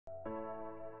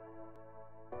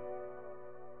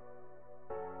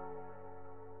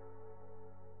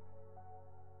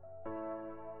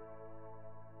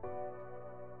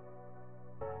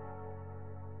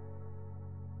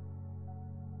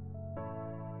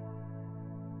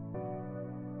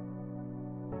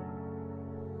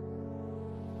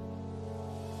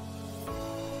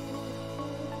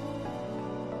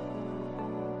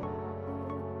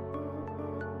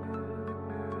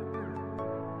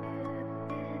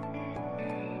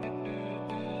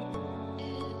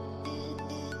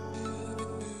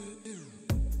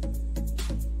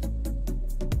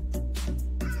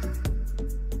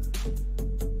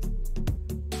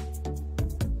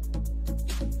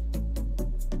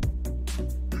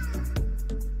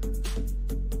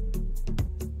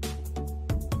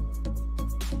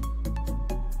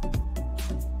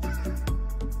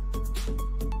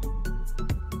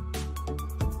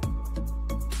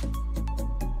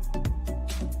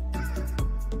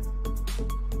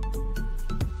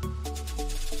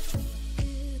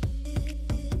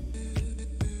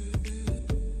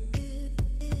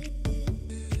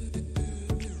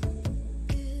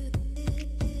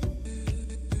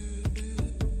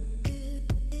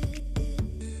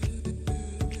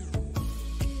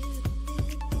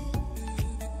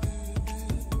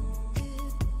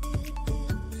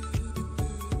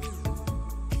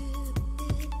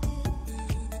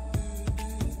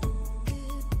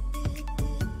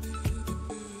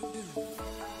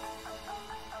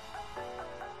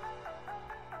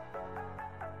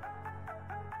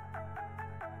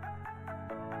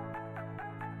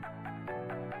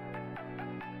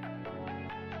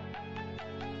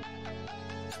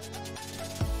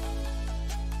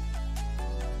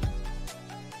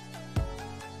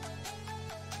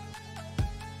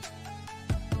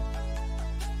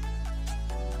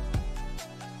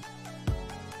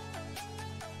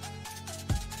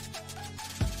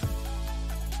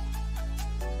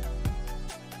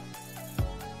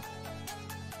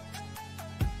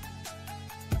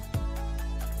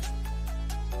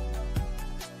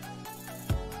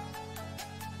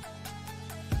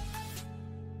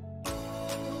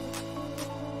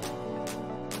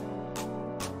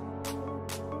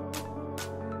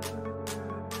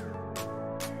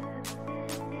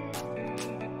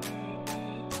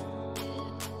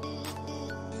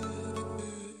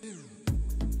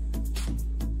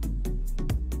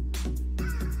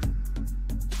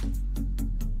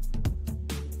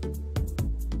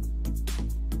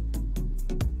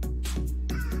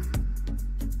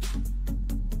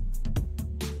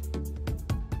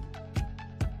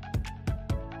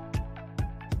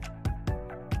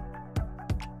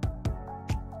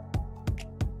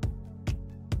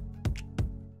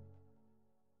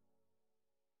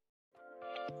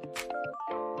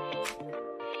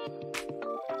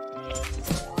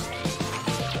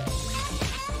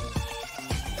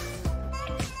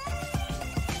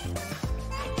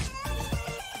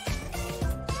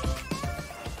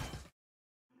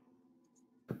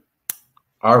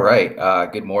All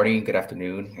right. Good morning, good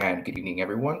afternoon, and good evening,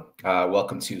 everyone.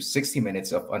 Welcome to 60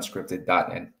 minutes of unscripted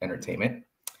 .NET entertainment.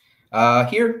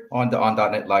 Here on the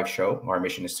 .NET Live show, our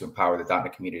mission is to empower the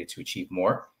 .NET community to achieve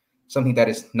more. Something that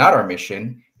is not our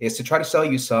mission is to try to sell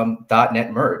you some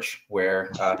 .NET merch,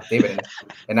 where David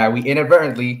and I, we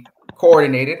inadvertently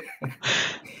coordinated.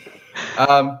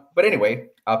 But anyway,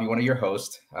 I'll be one of your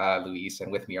hosts, Luis,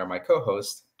 and with me are my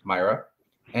co-hosts, Myra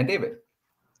and David.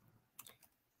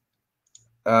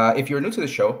 If you're new to the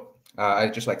show,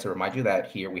 I'd just like to remind you that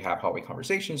here we have hallway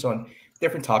conversations on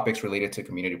different topics related to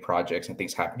community projects and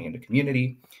things happening in the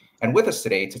community. And with us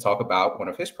today to talk about one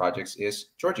of his projects is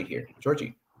Giorgi here.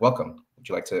 Giorgi, welcome. Would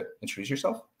you like to introduce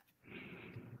yourself?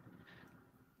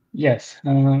 Yes.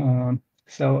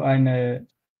 So I'm a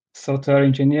software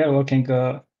engineer working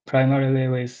primarily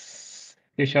with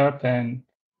C# and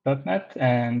 .NET.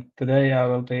 And today I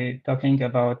will be talking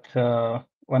about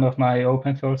one of my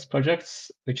open source projects,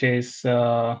 which is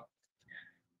it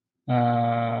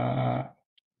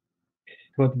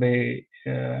would be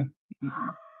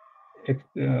it's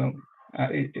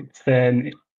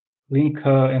a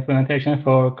LINQ implementation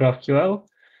for GraphQL.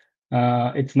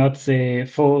 It's not the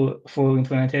full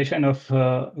implementation of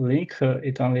LINQ.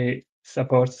 It only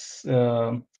supports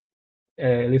a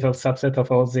little subset of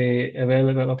all the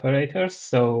available operators.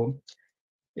 So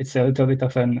it's a little bit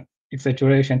of an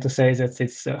exaggeration to say that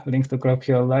it's linked to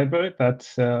GraphQL library, but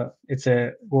it's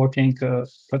a working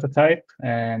prototype,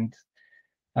 and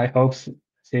I hope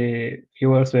the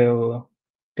viewers will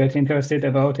get interested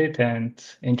about it and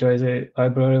enjoy the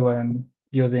library when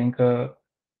using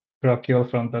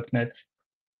GraphQL from .NET.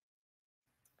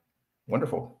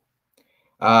 Wonderful.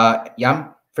 Yeah,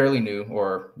 I'm fairly new,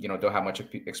 or don't have much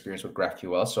experience with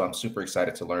GraphQL, so I'm super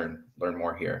excited to learn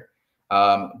more here.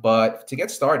 But to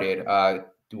get started,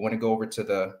 do you want to go over to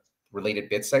the related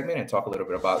bits segment and talk a little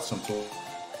bit about some tools?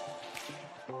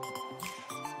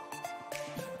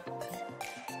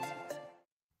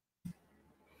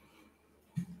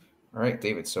 All right,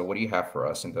 David, so what do you have for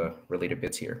us in the related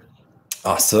bits here?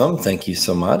 Awesome. Thank you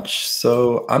so much.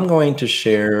 So I'm going to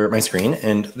share my screen,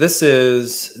 and this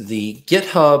is the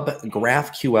GitHub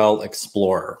GraphQL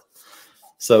Explorer.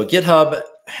 So GitHub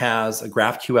has a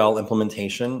GraphQL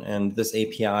implementation, and this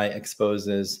API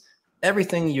exposes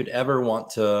everything you'd ever want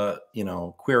to,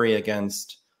 query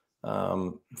against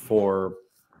for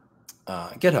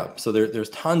GitHub. So there's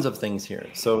tons of things here.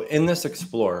 So in this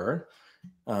Explorer,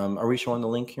 are we showing the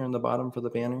link here in the bottom for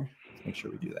the banner? Let's make sure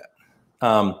we do that.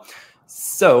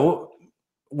 So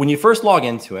when you first log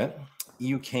into it,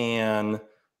 you can,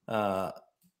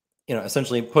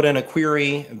 essentially put in a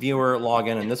query, viewer,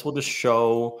 login, and this will just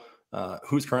show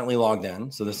who's currently logged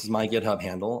in. So this is my GitHub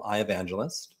handle,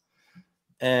 iEvangelist.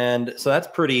 And so that's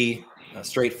pretty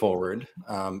straightforward,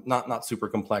 not super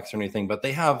complex or anything, but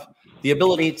they have the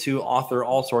ability to author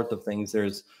all sorts of things.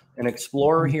 There's an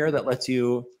Explorer here that lets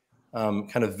you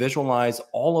kind of visualize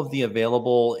all of the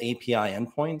available API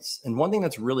endpoints. And one thing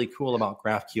that's really cool about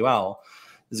GraphQL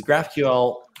is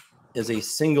GraphQL is a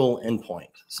single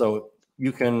endpoint. So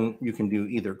you can do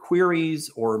either queries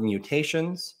or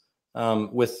mutations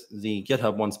with the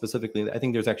GitHub one specifically. I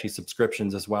think there's actually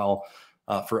subscriptions as well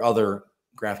for other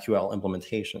GraphQL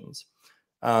implementations.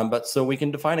 But so we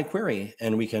can define a query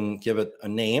and we can give it a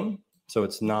name. so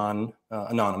it's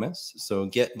non-anonymous. So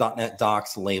get.NET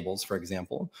docs labels, for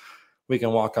example. We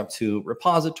can walk up to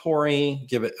repository,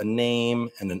 give it a name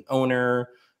and an owner.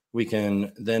 We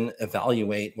can then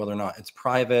evaluate whether or not it's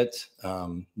private,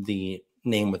 the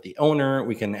name with the owner.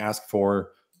 We can ask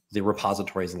for the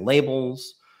repository's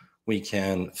labels. We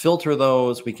can filter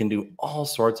those. We can do all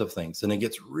sorts of things. And it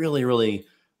gets really, really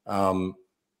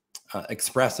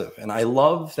expressive. And I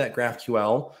love that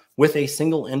GraphQL, with a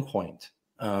single endpoint,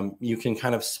 you can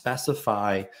kind of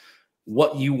specify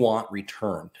what you want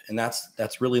returned. And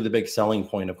that's really the big selling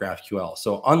point of GraphQL.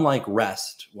 So unlike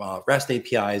REST, REST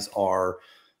APIs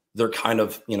they're kind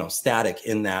of, static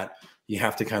in that you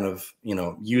have to kind of,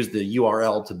 use the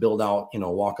URL to build out,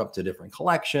 walk up to different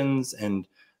collections. And,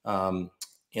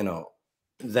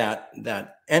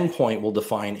 that endpoint will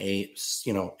define a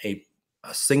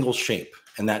single shape,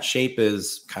 and that shape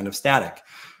is kind of static.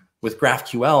 With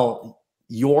GraphQL,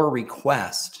 your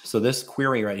request, so this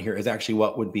query right here is actually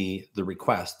what would be the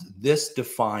request. This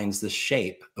defines the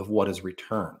shape of what is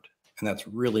returned, and that's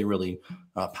really, really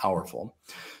powerful.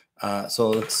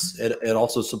 So it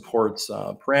also supports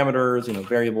parameters,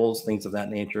 variables, things of that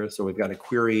nature. So we've got a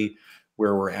query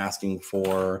where we're asking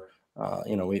for,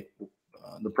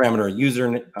 the parameter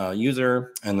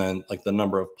user, and then like the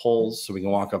number of polls. So we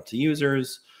can walk up to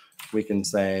users. We can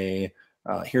say,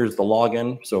 here's the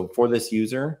login. So for this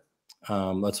user,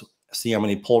 let's see how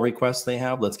many pull requests they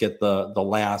have. Let's get the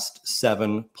last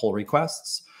 7 pull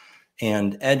requests.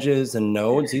 And edges and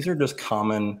nodes, these are just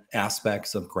common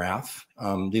aspects of graph.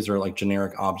 These are like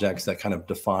generic objects that kind of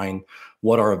define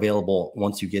what are available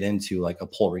once you get into like a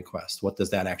pull request. What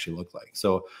does that actually look like?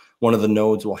 So one of the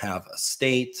nodes will have a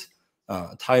state,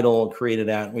 title created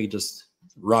at. We just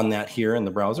run that here in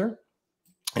the browser,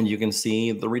 and you can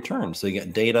see the return. So you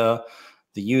get data,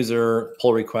 the user,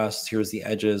 pull requests. Here's the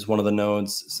edges. One of the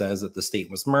nodes says that the state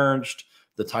was merged.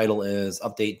 The title is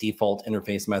update default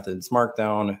interface methods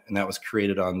markdown, and that was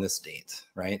created on this date,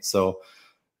 right? So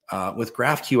with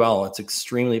GraphQL, it's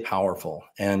extremely powerful.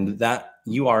 And that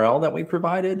URL that we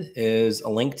provided is a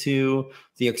link to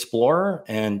the Explorer,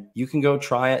 and you can go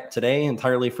try it today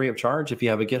entirely free of charge. If you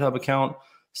have a GitHub account,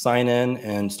 sign in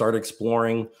and start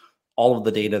exploring all of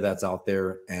the data that's out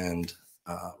there and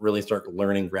really start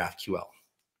learning GraphQL.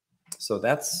 So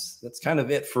that's kind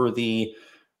of it for the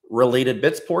related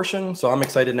bits portion. So I'm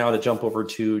excited now to jump over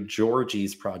to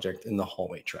Giorgi's project in the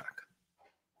hallway track.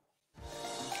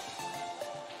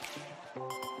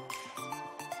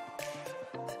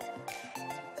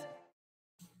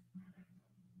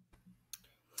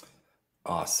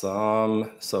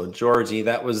 Awesome. So Giorgi,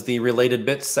 that was the related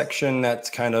bits section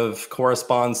that kind of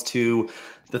corresponds to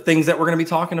the things that we're going to be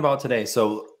talking about today.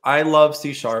 So I love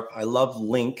C#. I love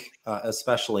LINQ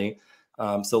especially.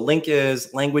 So LINQ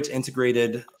is language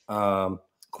integrated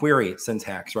query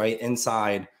syntax, right,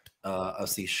 inside of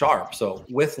C#. So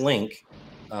with LINQ,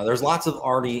 there's lots of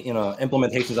already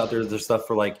implementations out there. There's stuff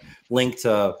for like LINQ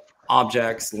to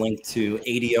objects, LINQ to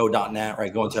ADO.NET,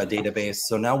 right, going to a database.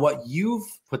 So now what you've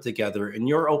put together in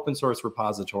your open source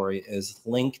repository is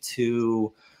LINQ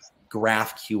to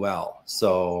GraphQL.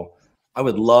 So I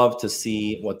would love to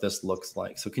see what this looks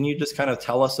like. So can you just kind of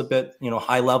tell us a bit,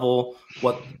 high level,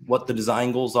 what the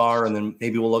design goals are, and then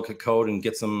maybe we'll look at code and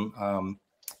get some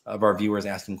of our viewers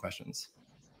asking questions.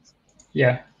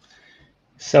 Yeah.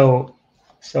 So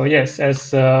yes,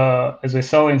 as we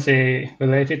saw in the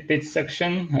related bits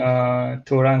section, to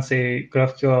run the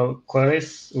GraphQL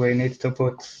queries, we need to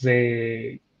put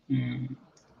the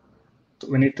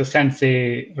we need to send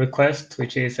the request,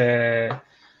 which is a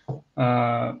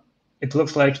it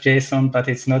looks like JSON, but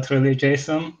it's not really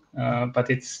JSON, but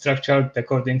it's structured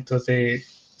according to the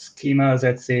schema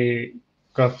that the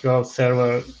GraphQL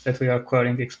server that we are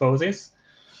querying exposes.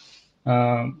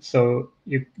 So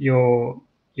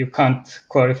you can't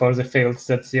query for the fields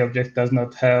that the object does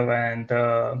not have, and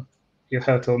you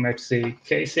have to match the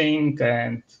casing,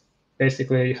 and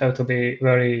basically you have to be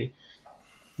very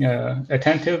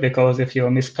attentive, because if you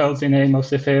misspell the name of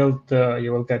the field,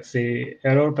 you will get the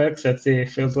error back that the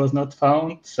field was not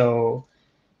found. So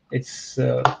it's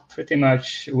pretty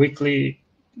much weakly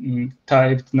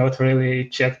typed, not really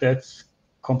checked at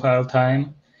compile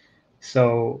time.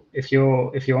 So if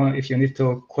you need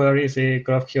to query the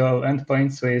GraphQL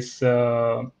endpoints with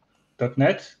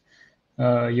 .NET,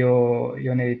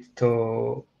 you need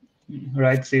to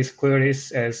write these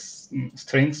queries as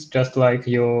strings, just like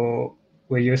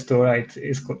we used to write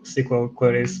SQL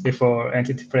queries before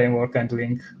Entity Framework and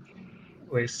LINQ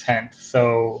with hand.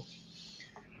 So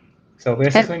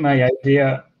basically, my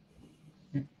idea.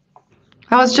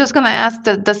 I was just going to ask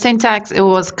the syntax. It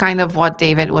was kind of what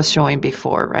David was showing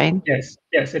before, right? Yes,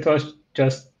 it was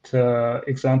just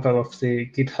example of the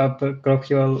GitHub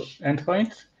GraphQL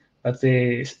endpoint, but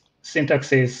the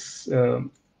syntax is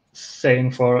same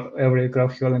for every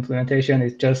GraphQL implementation.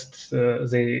 It's just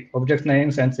the object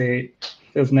names and the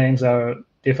field names are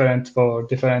different for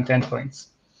different endpoints.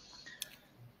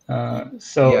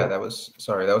 So yeah, that was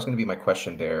going to be my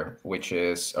question there, which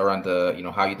is around the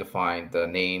how you define the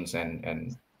names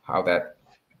and how that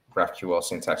GraphQL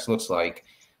syntax looks like.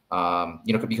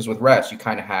 Because with REST you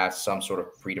kind of have some sort of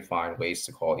predefined ways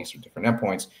to call these different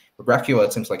endpoints. With GraphQL,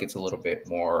 it seems like it's a little bit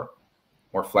more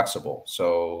flexible.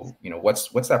 So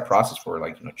what's that process for,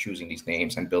 like choosing these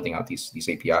names and building out these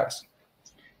APIs?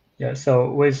 Yeah,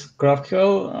 so with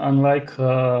GraphQL, unlike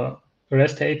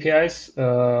REST APIs,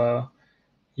 when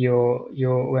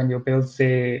you build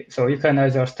so you can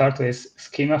either start with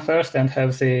schema first and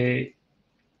have the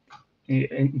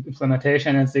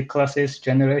implementation and the classes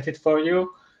generated for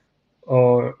you,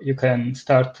 or you can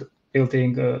start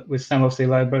building with some of the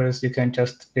libraries. You can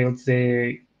just build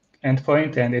the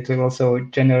endpoint, and it will also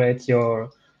generate your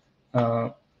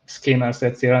schemas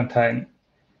at the runtime.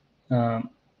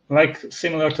 Like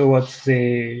similar to what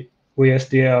the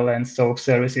WSDL and SOAP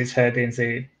services had in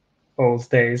the old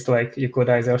days, like you could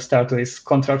either start with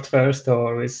contract first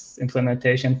or with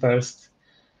implementation first.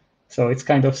 So it's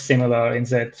kind of similar in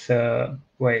that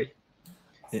way.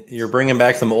 You're bringing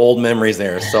back some old memories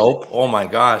there. SOAP, oh my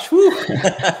gosh.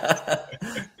 Yeah,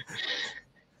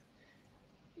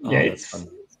 that's fun.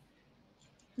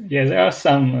 Yeah, there are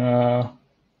some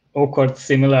awkward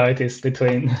similarities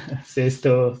between these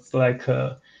two, like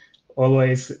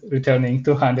always returning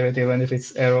 200 even if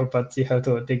it's error, but you have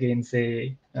to dig in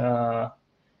the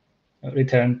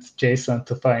returned JSON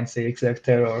to find the exact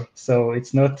error. So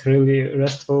it's not really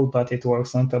RESTful, but it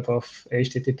works on top of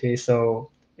HTTP. So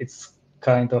it's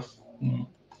kind of,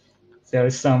 there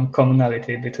is some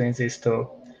commonality between these two.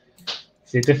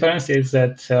 The difference is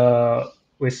that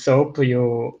with SOAP,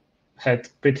 you had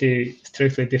pretty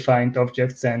strictly defined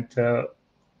objects, and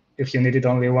if you needed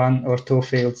only one or two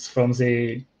fields from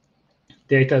the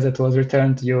data that was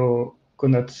returned, you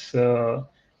could not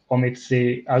omit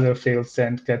the other fields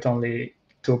and get only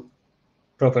two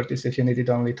properties if you needed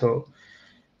only two.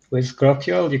 With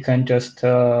GraphQL, you can just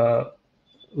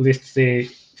list the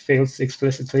fields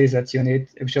explicitly that you need.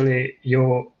 Actually,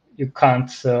 you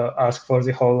can't ask for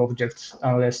the whole object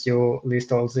unless you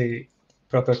list all the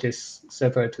properties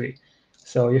separately.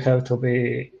 So you have to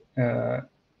be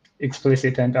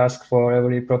explicit and ask for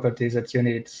every property that you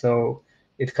need. So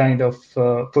it kind of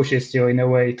pushes you in a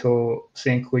way to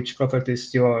think which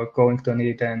properties you are going to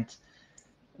need and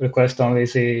request only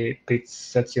the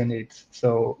bits that you need.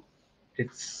 So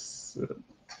it's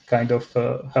kind of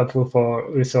helpful for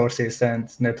resources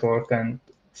and network and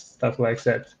stuff like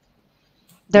that.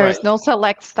 There is no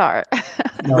select star.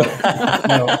 No.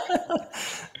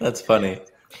 That's funny.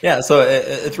 Yeah, so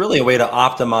it's really a way to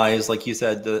optimize, like you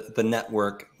said, the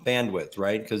network bandwidth,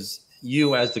 right? Because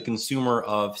you, as the consumer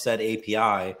of said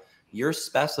API, you're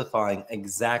specifying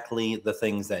exactly the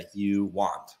things that you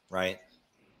want, right?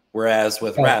 Whereas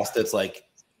with REST, it's like,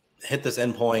 hit this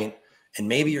endpoint, and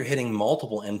maybe you're hitting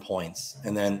multiple endpoints,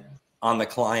 and then on the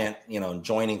client,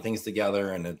 joining things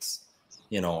together, and it's,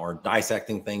 or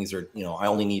dissecting things, or, I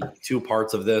only need two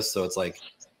parts of this. So it's like,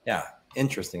 yeah,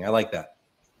 interesting. I like that.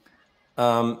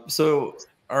 So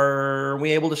are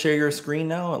we able to share your screen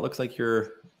now? It looks like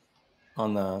you're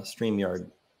on the StreamYard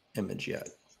image yet.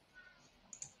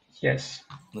 Yes.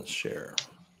 Let's share.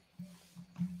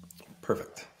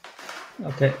 Perfect.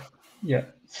 Okay. Yeah.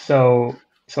 So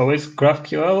with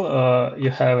GraphQL,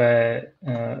 you have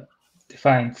a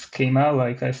defined schema,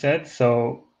 like I said.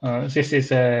 So this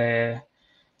is a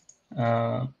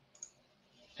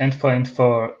endpoint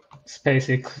for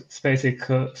SpaceX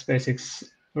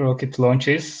rocket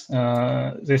launches.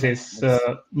 This is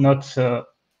not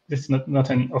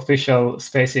an official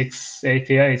SpaceX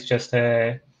API. It's just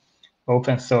a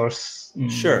open source.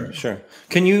 Sure.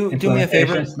 Can you do me a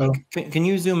favor? Can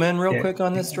you zoom in real quick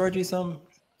on this, Giorgi?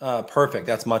 Perfect.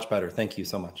 That's much better. Thank you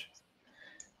so much.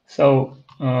 So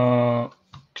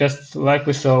just like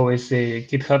we saw with the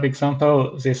GitHub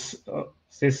example, this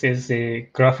is the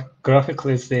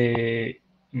GraphQL is the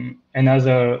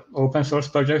another open source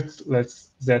project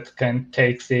that can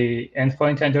take the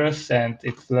endpoint address and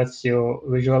it lets you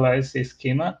visualize the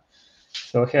schema.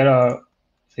 So here are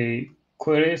the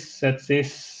queries that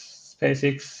this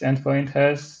SpaceX endpoint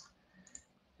has.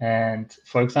 And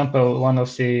for example, one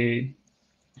of the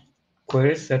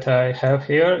queries that I have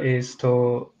here is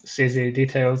to see the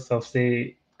details of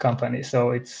the company.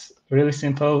 So it's really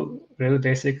simple, really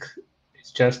basic.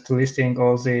 It's just listing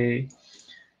all the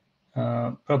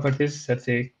properties that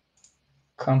the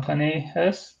company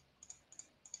has.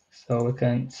 So we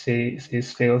can see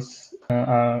these fields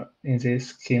are in the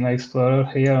Schema Explorer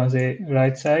here on the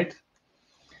right side.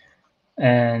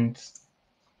 And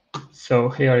so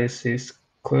here is this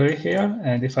query here.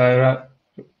 And if I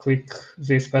click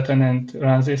this button and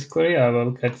run this query, I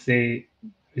will get the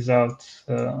result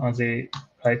on the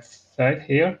right side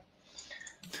here.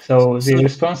 So the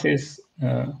response is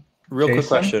Real quick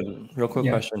JSON.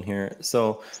 question here.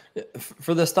 So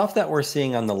for the stuff that we're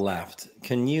seeing on the left,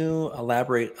 can you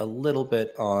elaborate a little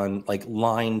bit on like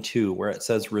line 2 where it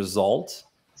says result?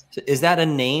 Is that a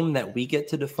name that we get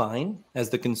to define as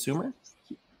the consumer?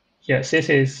 Yes, this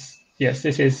is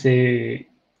the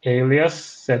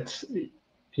alias that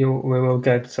we will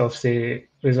get of the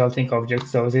resulting object.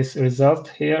 So this result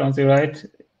here on the right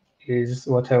is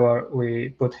whatever we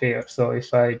put here. So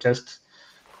if I just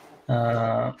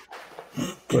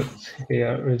put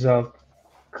here result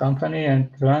company and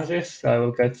run this, I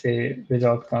will get the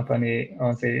result company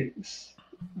on the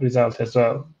result as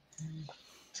well.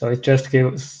 So it just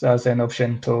gives us an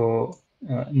option to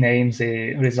name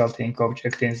the resulting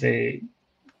object in the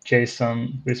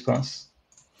JSON response.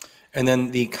 And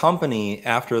then the company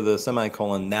after the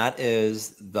semicolon, that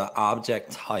is the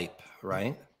object type,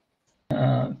 right?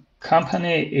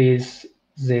 Company is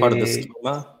the part of the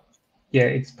schema. Yeah,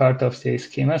 it's part of the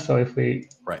schema. So if we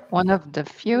one of the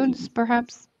fields,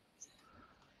 perhaps.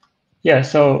 Yeah.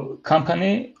 So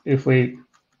company, if we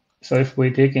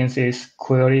dig in these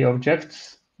query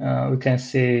objects, we can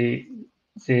see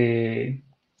the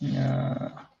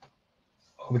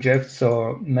objects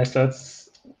or methods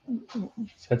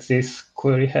that this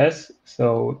query has.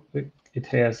 So it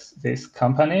has this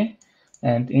company,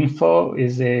 and info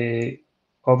is a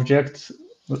object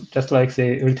just like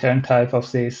the return type of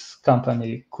this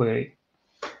company query.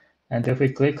 And if we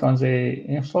click on the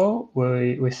info,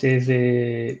 we see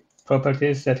the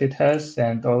properties that it has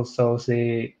and also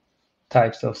the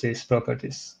types of these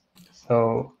properties.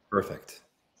 So perfect.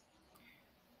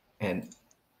 And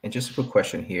just a quick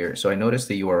question here. So I noticed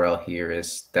the URL here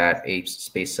is that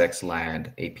SpaceX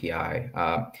Land API.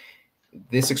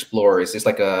 This Explorer, is this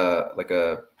like a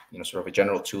sort of a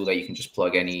general tool that you can just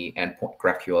plug any endpoint,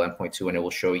 GraphQL endpoint to, and it will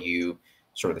show you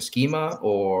sort of the schema,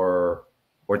 or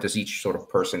does each sort of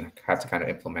person have to kind of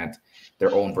implement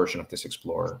their own version of this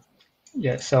Explorer?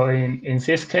 Yeah. So in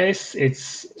this case,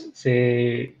 it's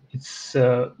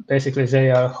basically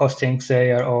they are hosting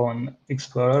their own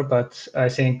Explorer, but I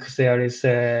think there is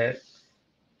a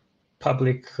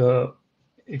public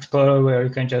Explorer where you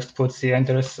can just put the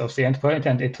address of the endpoint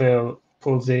and it will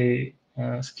pull the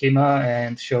schema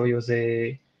and show you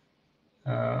the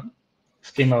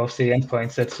schema of the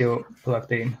endpoints that you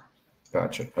plugged in.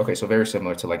 Gotcha. Okay, so very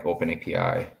similar to like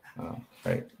OpenAPI,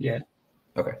 right? Yeah.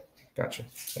 Okay, gotcha.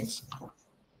 Thanks.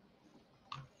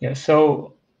 Yeah.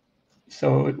 So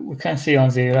we can see on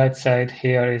the right side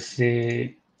here is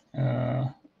the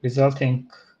resulting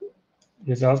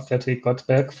result that we got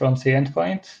back from the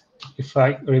endpoint. If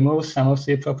I remove some of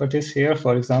the properties here,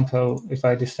 for example, if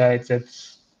I decide that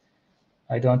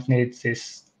I don't need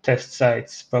this test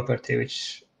sites property,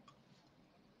 which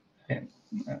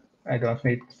I don't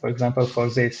need, for example, for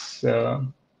this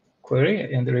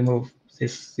query, and remove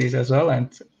these as well,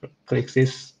 and click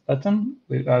this button,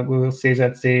 we will see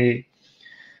that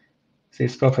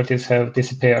these properties have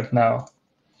disappeared now.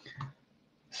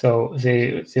 So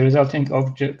the resulting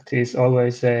object is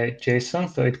always a JSON,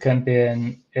 so it can be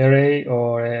an array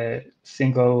or a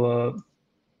single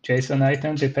JSON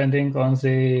item depending on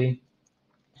the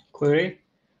query.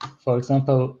 For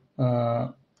example,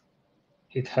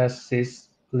 it has this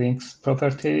links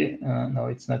property. No,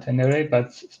 it's not an array,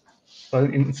 but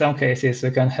in some cases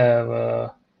we can have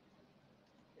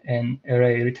an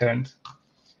array returned.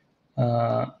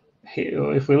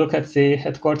 If we look at the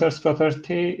headquarters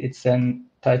property, it's an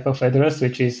type of address,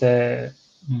 which is a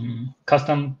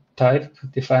custom type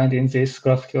defined in this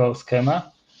GraphQL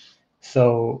schema.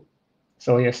 So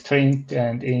yes, string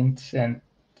and int and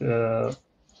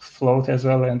float as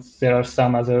well, and there are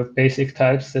some other basic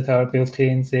types that are built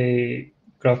in the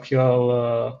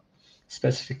GraphQL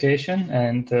specification,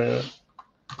 and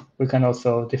we can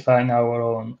also define our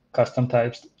own custom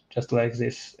types, just like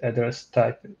this address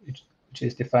type, which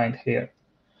is defined here.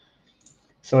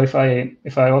 So if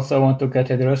I also want to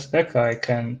get address back, I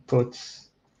can put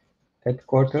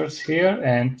headquarters here,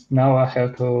 and now I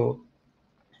have to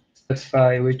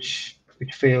specify which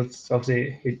fields of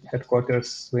the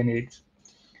headquarters we need.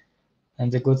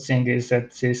 And the good thing is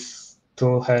that this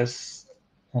tool has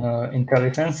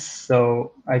intelligence,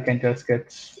 so I can just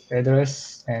get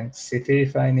address and city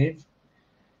if I need.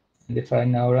 if I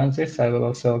now run this, I will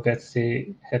also get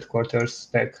the headquarters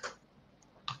back.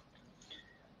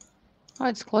 Oh,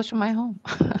 it's close to my home.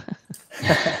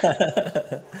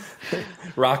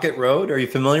 Rocket Road, are you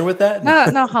familiar with that?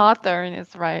 No, Hawthorne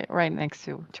is right next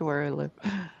to where I live.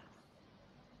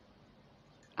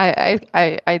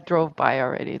 I drove by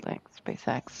already, like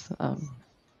SpaceX.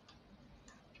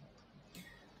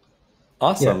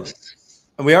 Awesome. Yes.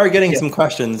 And we are getting some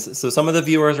questions. So some of the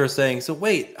viewers are saying, so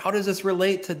wait, how does this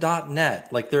relate to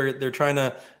 .NET? Like they're trying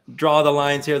to draw the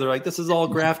lines here. They're like, this is all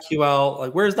GraphQL.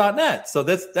 Like, where's .NET? So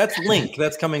that's LINQ.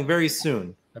 That's coming very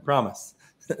soon. I promise.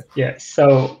 Yeah.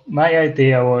 So my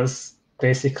idea was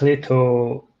basically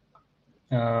to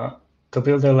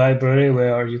build a library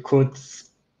where you could,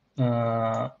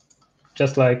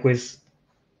 just like with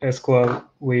SQL,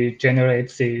 we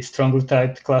generate the strongly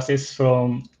typed classes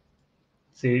from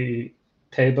the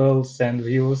tables and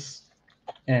views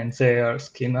and their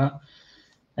schema.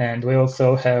 And we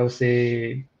also have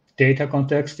the data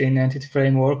context in entity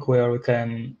framework where we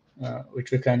can,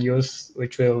 which we can use,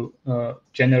 which will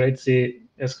generate the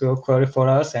SQL query for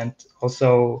us and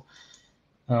also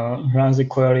run the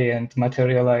query and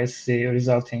materialize the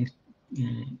resulting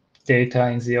data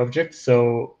in the object.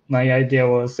 So my idea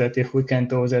was that if we can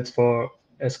do that for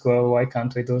SQL, why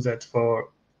can't we do that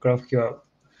for GraphQL?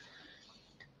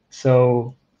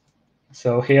 So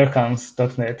here comes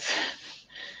 .NET.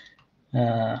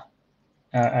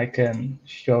 I can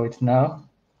show it now.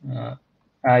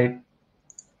 The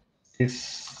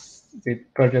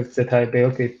project that I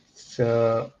built,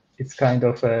 it's kind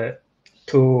of a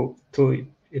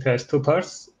it has two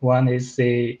parts. One is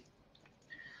it's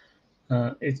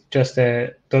just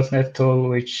a .NET tool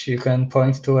which you can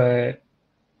point to a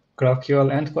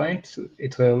GraphQL endpoint.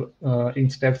 It will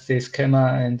inspect the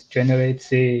schema and generate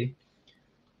the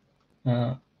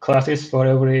classes for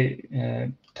every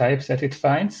type that it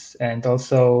finds, and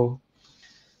also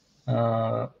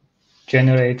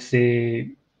generate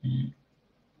the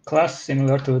class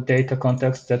similar to data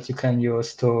context that you can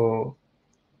use to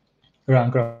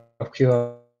run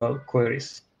GraphQL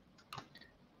queries.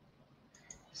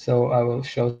 So I will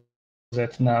show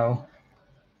that now.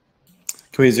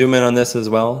 Can we zoom in on this as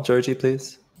well, Giorgi,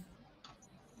 please?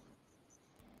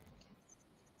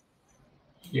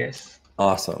 Yes.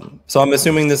 Awesome. So I'm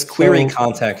assuming this query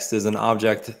context is an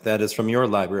object that is from your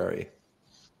library.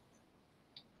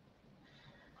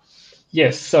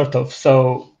 Yes, sort of.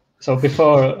 So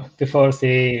before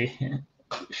the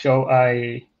show,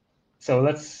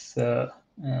 let's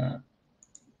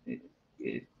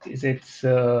is it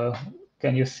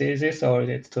can you see this, or is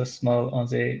it too small on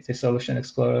the Solution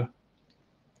Explorer?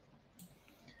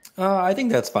 I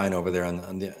think that's fine over there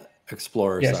on the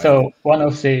Explorer side. So one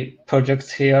of the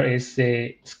projects here is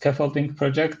the scaffolding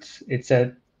project. It's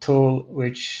a tool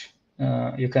which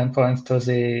you can point to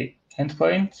the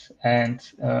endpoint, and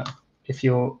if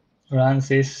you run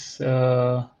this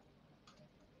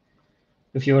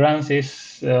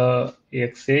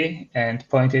exe and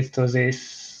point it to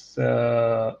this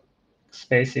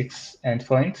SpaceX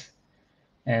endpoint,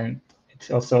 and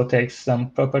it also takes some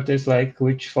properties like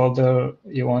which folder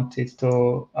you want it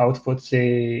to output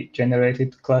the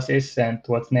generated classes and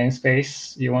what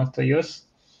namespace you want to use.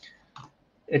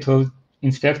 It will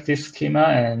inspect this schema,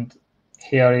 and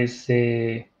here is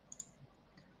the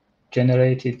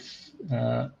generated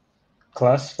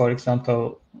class, for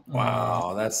example.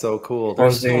 Wow, that's so cool.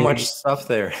 There's so much stuff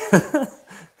there.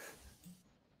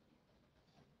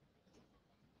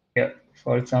 Yeah,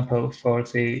 for example, for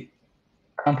the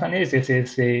companies, this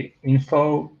is the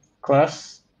info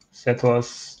class that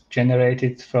was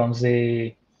generated from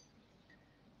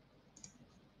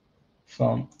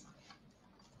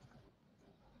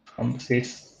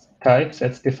these types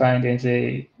that's defined in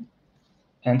the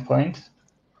endpoint.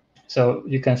 So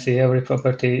you can see every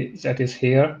property that is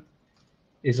here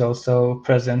is also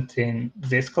present in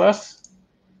this class.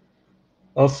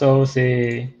 Also,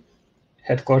 the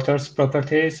headquarters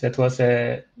properties, that was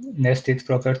a nested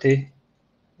property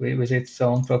with its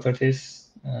own properties,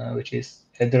 which is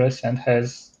address and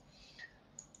has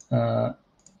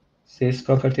these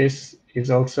properties, is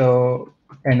also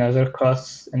another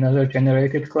class, another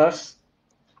generated class.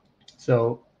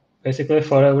 So basically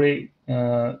for every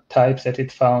type that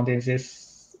it found in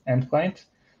this endpoint,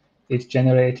 it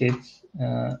generated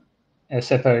a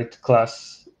separate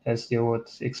class, as you would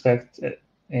expect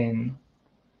in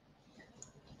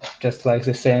just like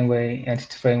the same way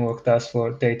Entity Framework does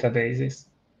for databases.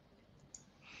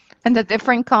 And the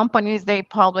different companies, they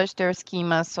publish their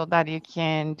schemas so that you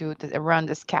can run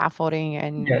the scaffolding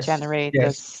and generate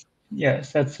this.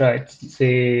 Yes, that's right.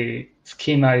 The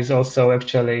schema is also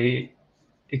actually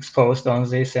exposed on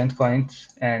this endpoint,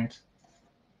 and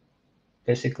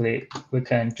basically we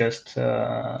can just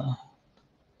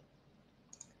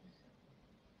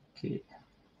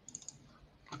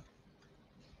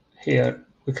here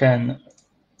we can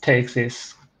take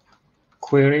this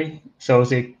query. So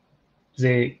the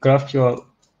GraphQL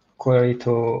query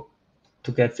to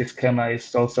get the schema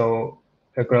is also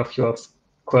a GraphQL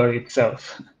query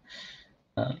itself.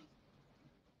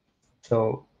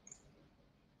 So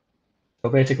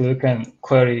basically, we can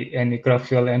query any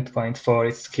GraphQL endpoint for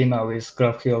its schema with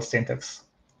GraphQL syntax.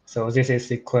 So this is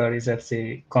the query that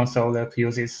the console app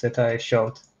uses that I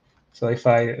showed. So if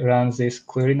I run this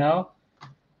query now,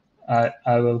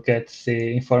 I will get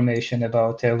the information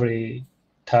about every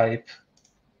type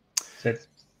that's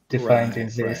defined in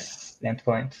this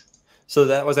endpoint. So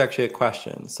that was actually a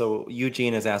question. So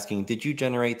Eugene is asking, did you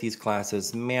generate these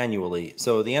classes manually?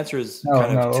 So the answer is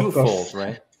kind of twofold,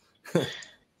 right?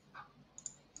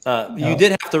 You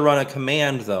did have to run a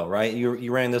command though, right?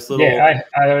 You ran this little... Yeah,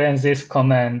 I ran this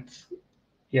command.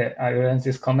 Yeah, I ran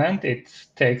this command. It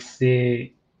takes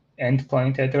the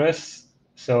endpoint address.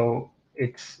 So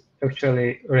it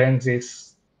actually ran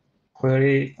this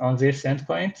query on this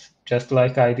endpoint, just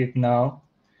like I did now.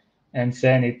 And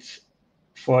then it,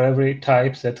 for every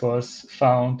type that was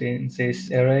found in this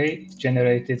array,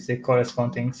 generated the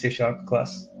corresponding C#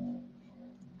 class.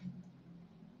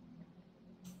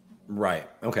 Right.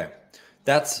 Okay.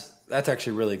 That's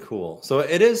actually really cool. So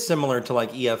it is similar to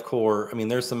like EF Core. I mean,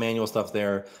 there's some manual stuff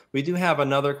there. We do have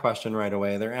another question right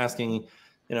away. They're asking,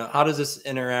 how does this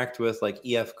interact with like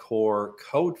EF Core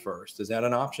code first? Is that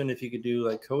an option if you could do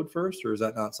like code first, or is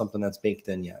that not something that's baked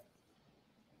in yet?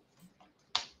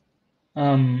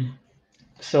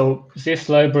 So this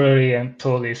library and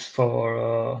tool is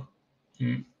for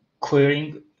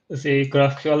querying the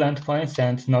GraphQL endpoints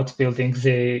and not building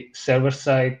the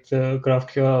server-side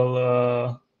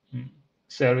GraphQL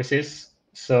services.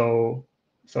 So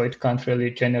it can't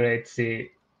really generate the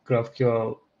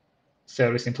GraphQL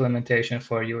service implementation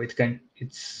for you.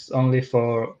 It's only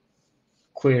for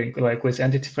querying. Like with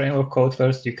Entity Framework code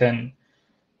first, you can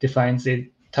define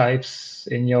the types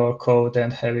in your code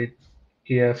and have it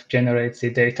EF generate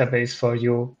the database for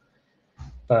you.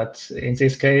 But in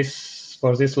this case,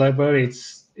 for this library,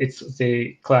 it's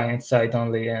the client side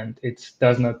only, and it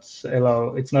does not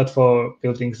allow. It's not for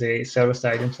building the server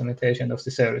side implementation of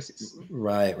the services.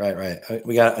 Right.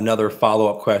 We got another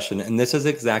follow-up question, and this is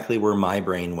exactly where my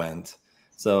brain went.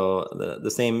 So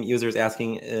the same user is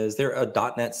asking, is there a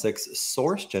 .NET 6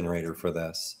 source generator for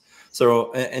this?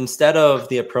 So instead of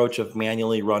the approach of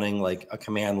manually running like a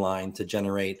command line to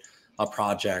generate a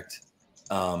project,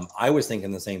 I was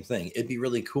thinking the same thing. It'd be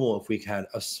really cool if we had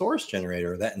a source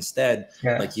generator that instead,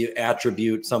 like you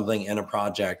attribute something in a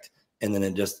project and then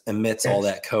it just emits all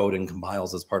that code and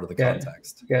compiles as part of the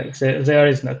context. Yeah, there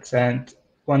is not. And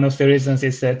one of the reasons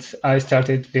is that I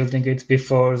started building it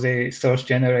before the source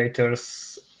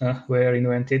generators were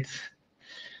invented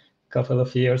a couple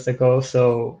of years ago.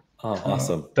 So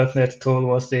awesome. .NET tool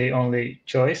was the only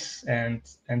choice. And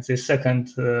the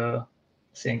second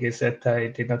thing is that I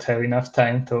did not have enough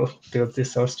time to build the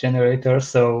source generator.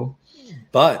 So,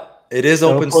 but it is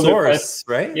open source,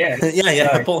 right? Yeah.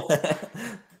 Yeah. Right.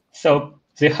 So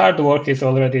the hard work is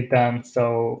already done.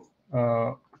 So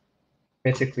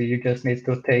basically, you just need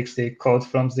to take the code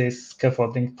from this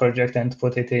scaffolding project and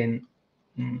put it in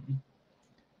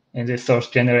the source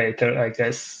generator, I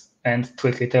guess, and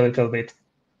tweak it a little bit,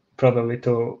 probably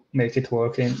to make it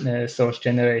work in a source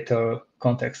generator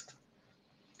context.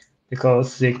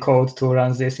 Because the code to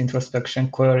run this introspection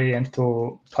query and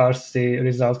to parse the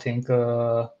resulting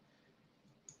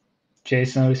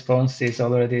JSON response is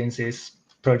already in this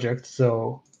project.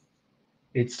 So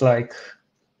it's like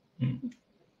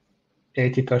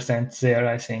 80% there,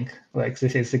 I think. Like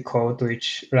this is the code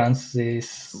which runs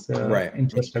this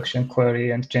introspection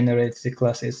query and generates the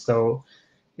classes. So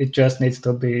it just needs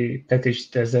to be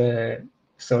packaged as a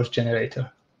source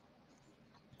generator.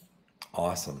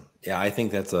 Awesome. Yeah, I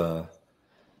think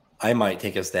I might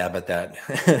take a stab at that,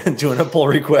 doing a pull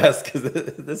request, because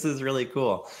this is really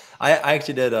cool. I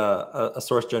actually did a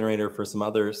source generator for some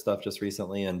other stuff just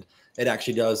recently, and it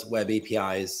actually does web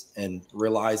APIs and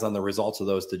relies on the results of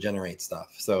those to generate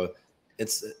stuff. So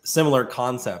it's a similar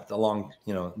concept along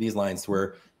these lines,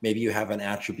 where maybe you have an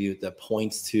attribute that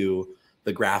points to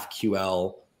the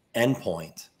GraphQL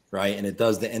endpoint, right? And it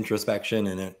does the introspection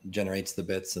and it generates the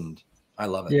bits, and I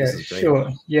love it. Yeah, this is great.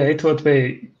 Sure. Yeah, it would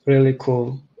be really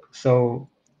cool. So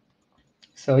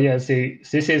yeah, this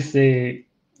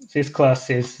class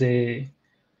is the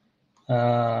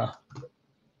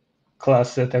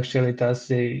class that actually does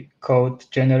the code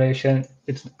generation.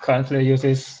 It currently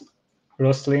uses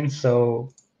Roslyn, so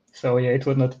yeah, it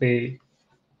would not be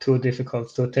too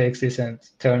difficult to take this and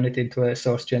turn it into a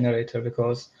source generator,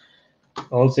 because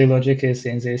all the logic is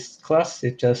in this class.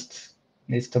 It just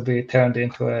needs to be turned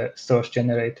into a source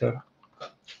generator.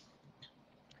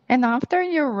 And after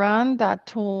you run that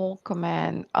tool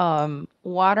command,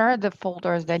 what are the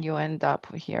folders that you end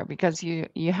up here? Because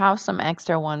you have some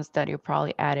extra ones that you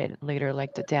probably added later,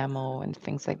 like the demo and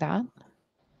things like that.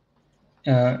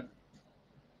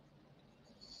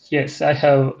 Yes, I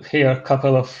have here a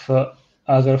couple of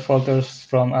other folders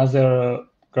from other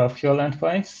GraphQL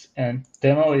endpoints, and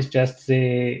demo is just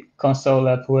the console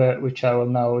app which I will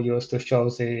now use to show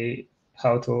the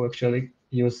how to actually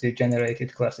use the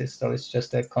generated classes. So it's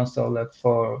just a console app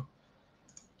for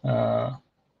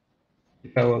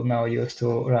which I will now use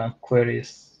to run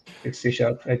queries with C#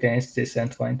 against this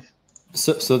endpoint.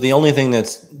 So the only thing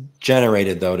that's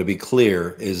generated, though, to be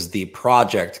clear, is the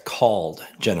project called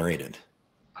generated.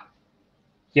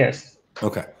 Yes.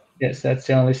 Okay. Yes, that's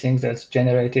the only thing that's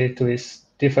generated with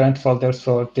different folders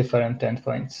for different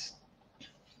endpoints.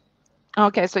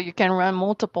 Okay, so you can run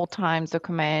multiple times the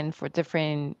command for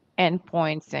different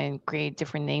endpoints and create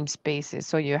different namespaces.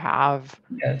 So you have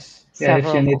yes, several. Yeah.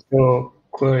 If you need to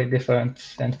query different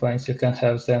endpoints, you can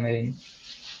have them in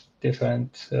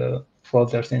different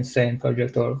folders in same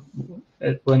project, or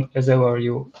whenever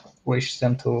you wish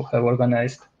them to have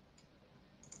organized.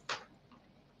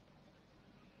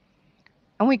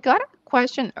 And we got a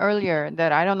question earlier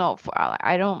that I don't know.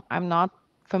 I'm not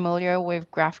familiar with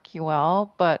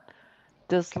GraphQL, but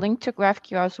does LINQ to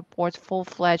GraphQL supports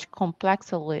full-fledged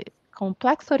complexity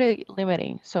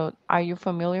limiting? So are you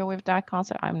familiar with that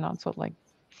concept? I'm not so like.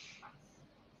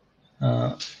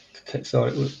 Okay,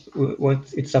 sorry,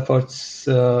 what it supports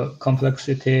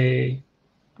complexity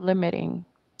Limiting.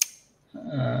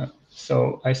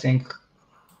 So I think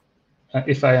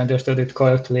if I understood it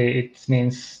correctly, it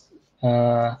means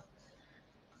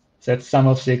that some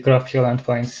of the GraphQL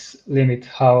endpoints limit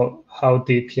how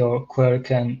deep your query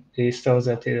can be, so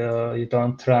that you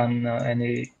don't run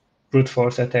any brute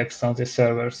force attacks on the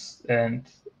servers. And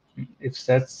if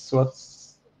that's what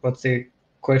the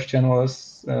question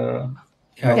was, Yeah,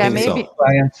 I Yeah, think maybe. so.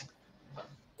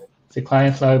 The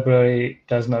client library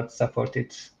does not support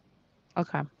it.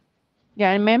 Okay.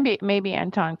 Yeah, and maybe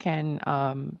Anton can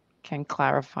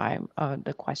clarify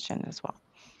the question as well.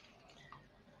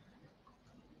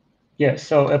 Yeah,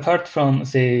 so apart from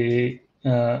the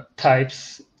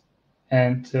types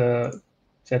and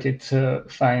that it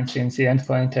finds in the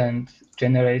endpoint and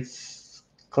generates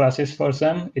classes for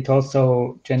them, it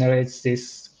also generates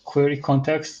this query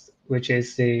context, which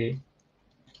is the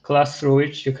class through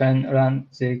which you can run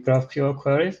the GraphQL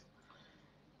queries.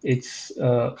 It's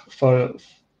for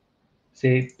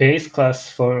the base class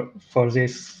for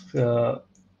this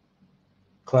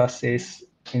class is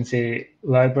in the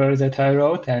library that I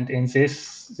wrote, and in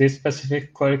this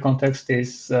specific query context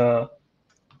is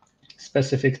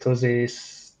specific to the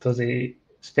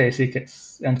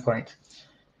SpaceX endpoint.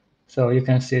 So you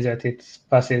can see that it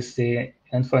passes the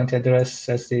endpoint address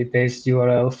as the base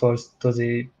URL to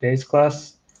the base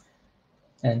class,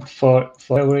 and for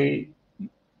every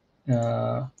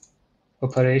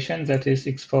operation that is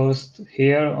exposed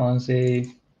here on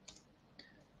the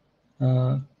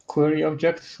query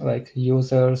object, like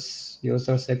users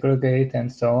aggregate,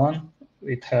 and so on,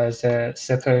 it has a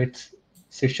separate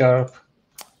C#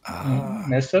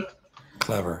 method.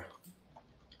 Clever.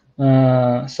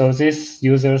 So this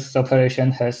users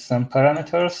operation has some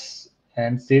parameters,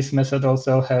 and this method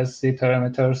also has the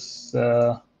parameters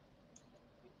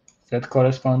that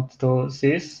correspond to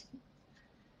this.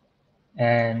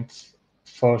 And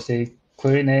for the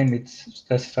query name, it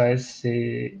specifies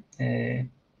the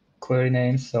query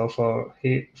name. So for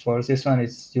this one,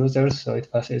 it's users, so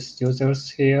it passes users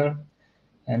here,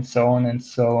 and so on and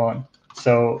so on.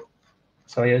 So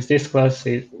yes, this class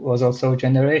was also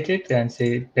generated, and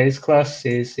the base class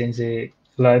is in the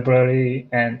library,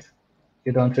 and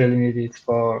you don't really need it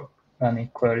for running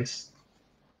queries.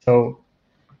 So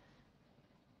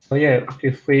yeah,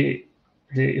 if we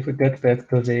get back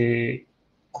to the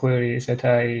queries that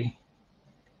I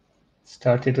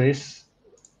started with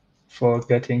for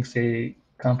getting the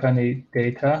company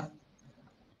data.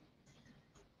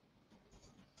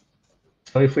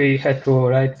 So if we had to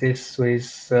write this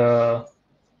with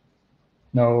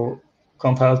no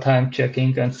compile time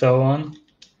checking and so on,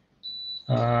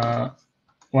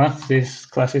 once these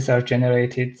classes are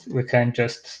generated, we can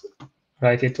just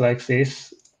write it like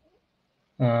this.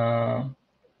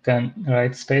 Can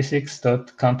write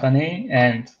SpaceX.company,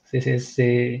 and this is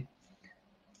the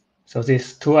So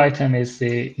this toItem is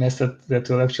the method that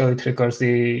will actually trigger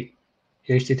the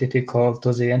HTTP call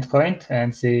to the endpoint,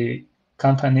 and the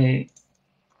company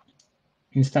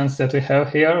instance that we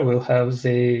have here will have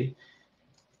the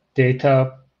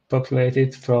data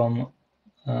populated from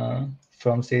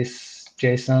this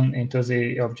JSON into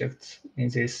the object in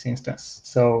this instance.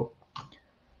 So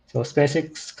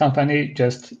SpaceX company,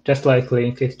 just like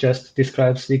LINQ, it just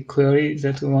describes the query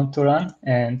that we want to run,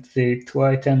 and the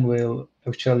toItem will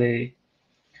actually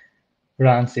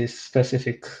run this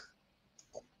specific.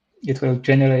 It will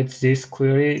generate this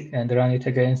query and run it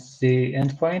against the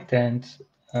endpoint and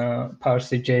parse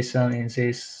the JSON in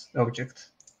this object.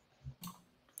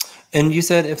 And you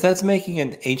said if that's making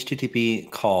an HTTP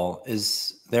call,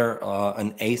 is there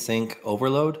an async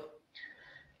overload?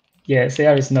 Yes,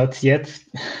 there is not yet,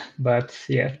 but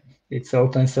yeah, it's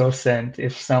open source, and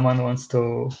if someone wants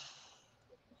to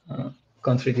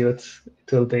contribute,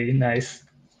 it will be nice.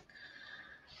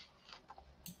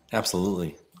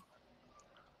 Absolutely.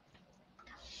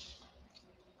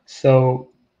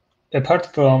 So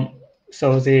apart from,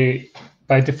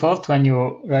 by default, when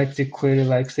you write the query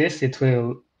like this, it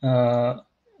will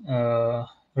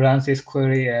run this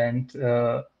query and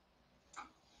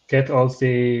get all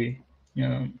the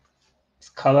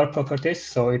scalar properties.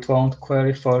 So it won't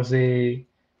query for the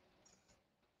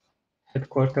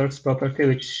headquarters property,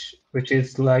 which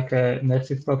is like a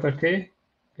nested property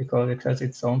because it has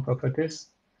its own properties.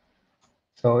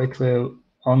 So it will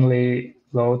only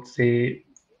load the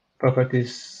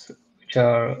properties which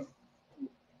are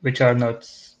not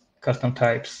custom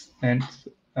types and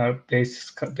are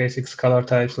basic scalar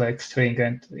types like string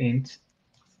and int.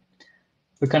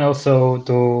 We can also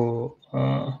do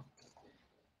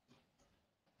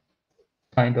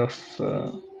kind of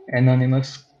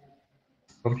anonymous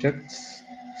objects.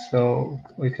 So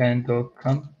we can do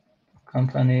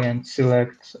company and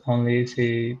select only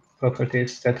the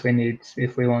properties that we need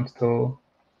if we want to,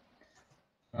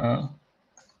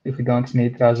 if we don't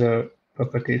need other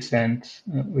properties and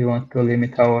we want to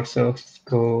limit ourselves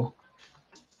to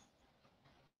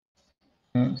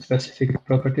specific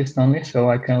properties only. So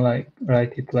I can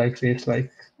write it like this,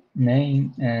 like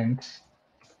name, and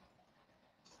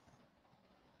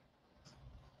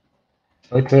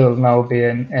so it will now be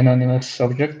an anonymous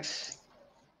object.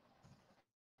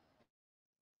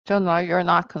 So now you're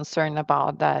not concerned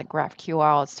about that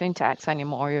GraphQL syntax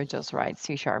anymore. You just write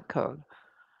C# code.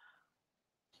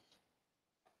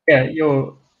 Yeah,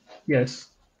 yes.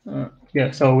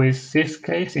 Yeah, so with this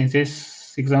case, in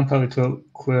this example, it will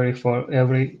query for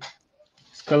every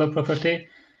scalar property.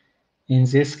 In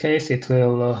this case, it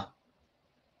will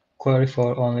query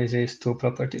for only these two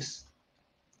properties.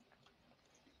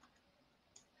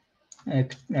 I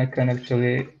can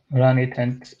actually run it,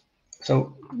 and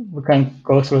so we can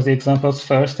go through the examples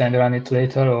first and run it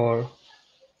later, or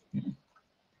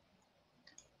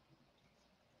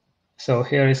so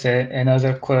here is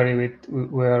another query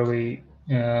where we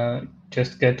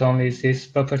just get only these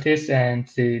properties and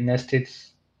the nested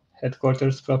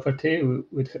headquarters property,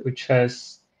 which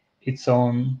has its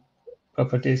own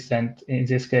properties, and in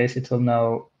this case, it will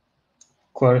now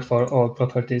query for all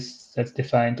properties that's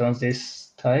defined on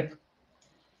this type.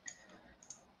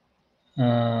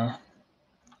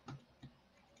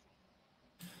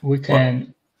 We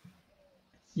can,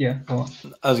 yeah, go on.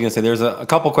 I was going to say there's a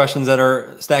couple questions that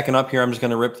are stacking up here. I'm just going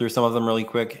to rip through some of them really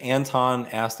quick. Anton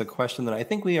asked a question that I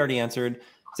think we already answered.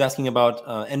 He's asking about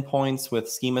endpoints with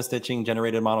schema stitching,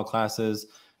 generated model classes.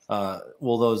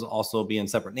 Will those also be in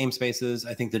separate namespaces?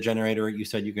 I think the generator, you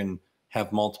said you can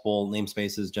have multiple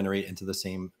namespaces generate into the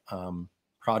same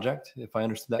project, if I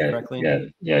understood that correctly.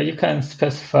 Yeah. You can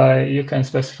specify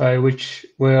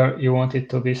where you want it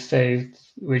to be saved,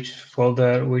 which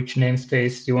folder, which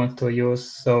namespace you want to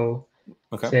use, so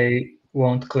they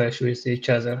won't clash with each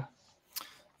other.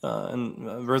 And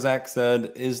Verzak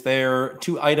said, is there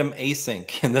toItem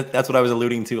async? And that's what I was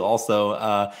alluding to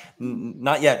also.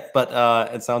 Not yet, but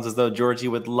it sounds as though Giorgi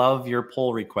would love your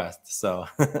pull request. So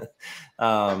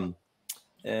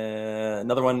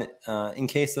another one, in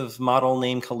case of model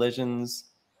name collisions,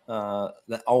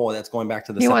 that's going back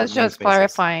to the He was just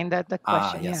clarifying that the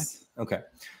question. Yes. Yeah. Okay.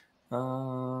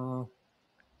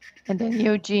 And then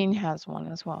Eugene has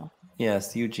one as well.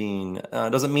 Yes, Eugene.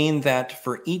 Does it mean that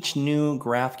for each new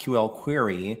GraphQL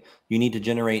query, you need to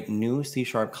generate new C#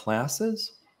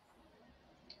 classes?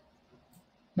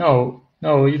 No,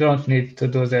 you don't need to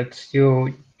do that.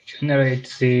 You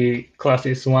generate the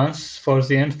classes once for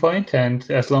the endpoint,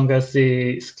 and as long as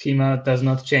the schema does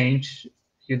not change,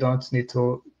 you don't need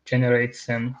to generate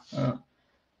them.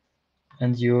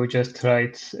 And you just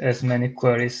write as many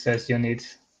queries as you need.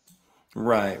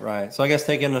 Right, right. So I guess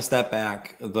taking a step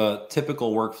back, the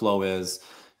typical workflow is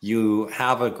you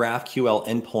have a GraphQL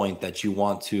endpoint that you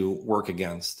want to work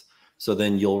against. So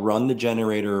then you'll run the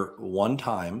generator one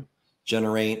time,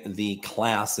 generate the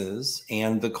classes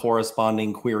and the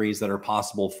corresponding queries that are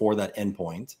possible for that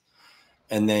endpoint,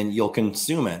 and then you'll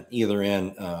consume it either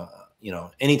in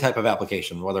any type of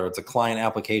application, whether it's a client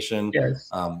application, Yes.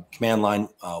 command line,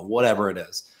 whatever it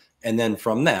is. And then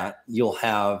from that, you'll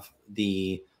have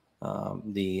the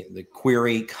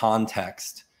query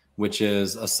context, which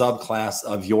is a subclass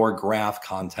of your graph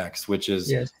context, which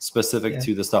is Yes. specific Yeah.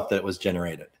 to the stuff that was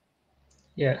generated.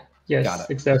 Yeah. Yes. Got it.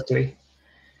 Exactly.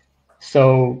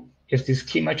 So if the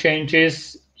schema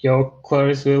changes, your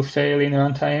queries will fail in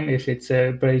runtime if it's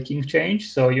a breaking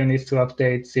change. So you need to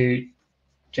update the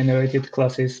generated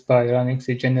classes by running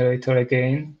the generator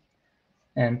again,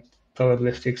 and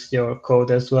probably fix your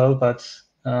code as well. But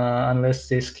unless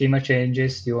the schema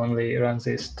changes, you only run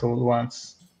this tool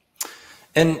once.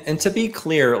 And to be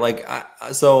clear,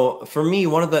 so for me,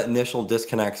 one of the initial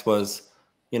disconnects was,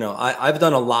 I've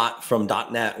done a lot from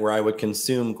 .NET where I would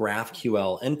consume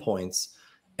GraphQL endpoints,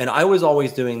 and I was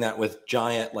always doing that with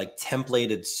giant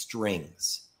templated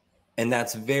strings, and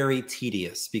that's very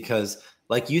tedious because,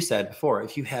 like you said before,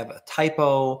 if you have a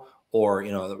typo or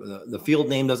the field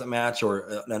name doesn't match,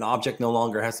 or an object no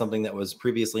longer has something that was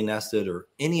previously nested, or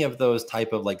any of those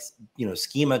type of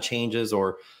schema changes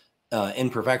or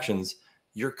imperfections,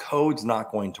 your code's not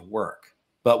going to work.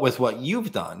 But with what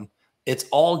you've done, it's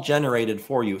all generated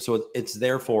for you. So it's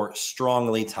therefore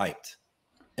strongly typed.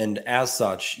 And as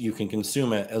such, you can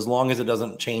consume it as long as it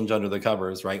doesn't change under the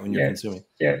covers, right? When you're consuming.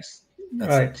 Yes.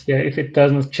 Right. Yeah. If it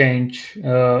doesn't change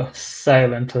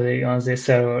silently on the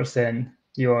servers, then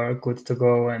you are good to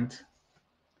go and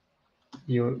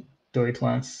you do it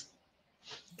once.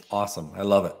 Awesome. I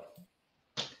love it.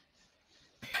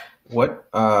 What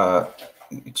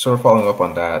sort of following up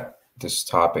on this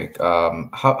topic,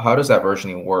 how does that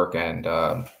versioning work? And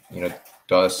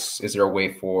is there a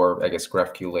way for, I guess,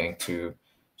 GraphQLinq to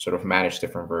sort of manage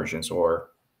different versions,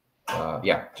 or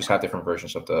just have different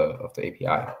versions of the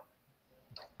API?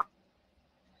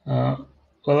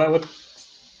 Well,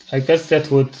 I guess that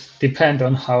would depend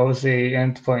on how the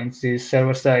endpoint, the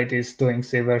server side, is doing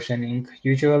the versioning.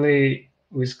 Usually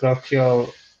with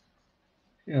GraphQL,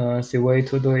 the way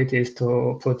to do it is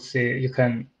to put you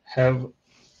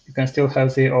can still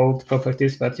have the old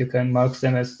properties, but you can mark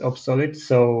them as obsolete.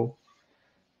 So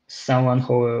someone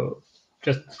who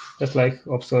just like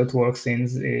obsolete works in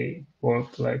the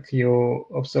work, like you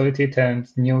obsolete it and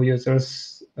new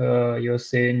users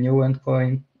use the new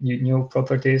endpoint, new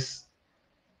properties,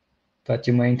 but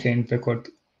you maintain backward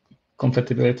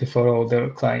compatibility for all their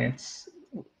clients.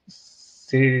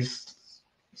 The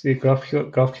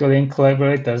GraphQLinq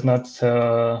library does not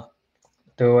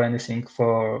do anything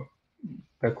for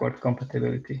backward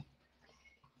compatibility.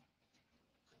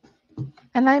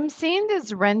 And I'm seeing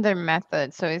this render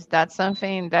method. So is that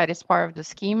something that is part of the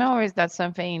schema, or is that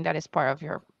something that is part of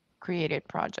your created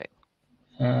project?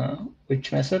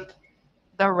 Which method?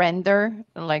 The render,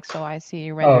 so I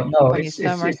see render company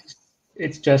summary.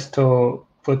 It's just to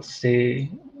put the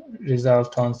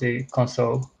result on the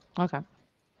console. Okay.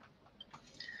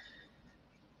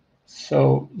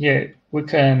 So yeah, we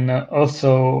can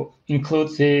also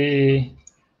include the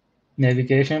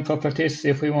navigation properties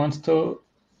if we want to.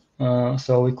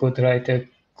 So we could write a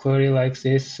query like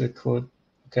this. We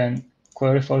can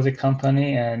query for the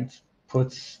company and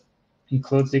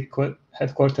include the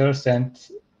headquarters and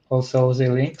also the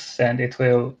links, and it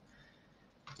will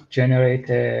generate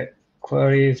a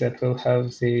query that will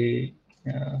have the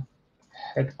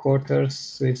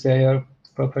headquarters with their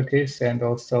properties and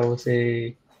also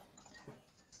the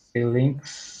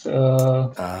links.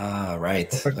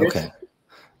 Right. Properties. Okay.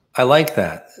 I like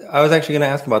that. I was actually going to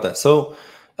ask about that. So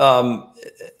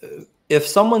if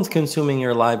someone's consuming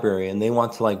your library and they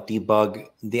want to debug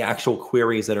the actual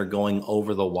queries that are going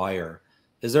over the wire,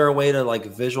 is there a way to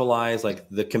visualize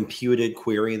the computed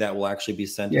query that will actually be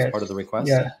sent as part of the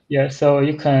request? Yeah. So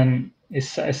you can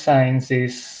assign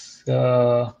this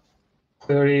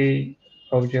query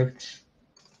object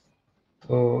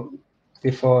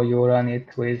before you run it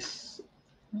with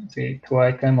the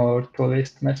toItem or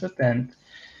toList method, and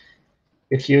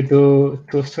if you do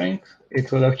toString,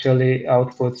 it will actually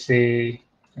output the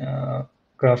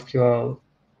GraphQL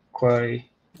query.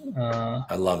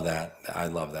 I love that. I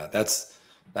love that.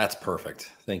 That's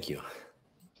perfect. Thank you.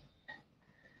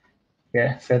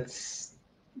 Yeah, that's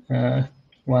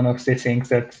one of the things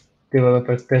that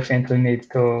developers definitely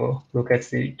need to look at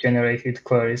the generated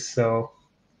queries. So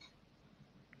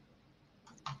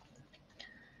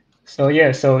So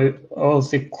yeah, so all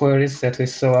the queries that we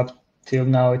saw up till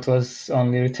now, it was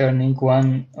only returning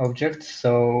one object.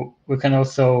 So we can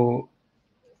also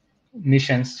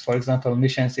missions, for example,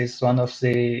 missions is one of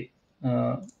the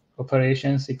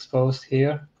operations exposed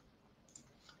here.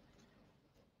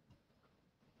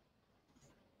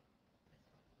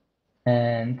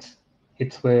 And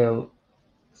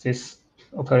this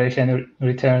operation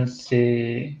returns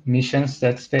the missions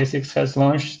that SpaceX has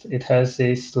launched. It has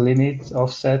this limit,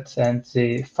 offset, and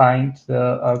the find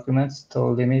arguments to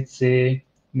limit the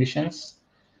missions.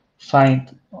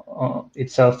 Find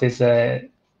itself is a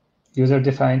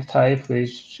user-defined type,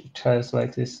 which has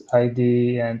like this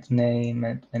ID and name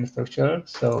and manufacturer.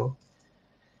 So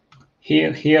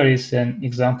here is an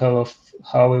example of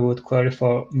how we would query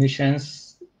for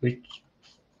missions,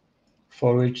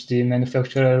 for which the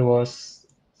manufacturer was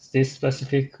this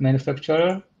specific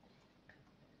manufacturer.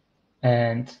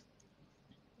 And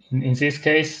in this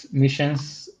case,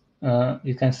 missions,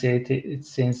 you can see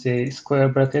it's in the square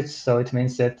brackets. So it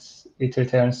means that it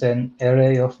returns an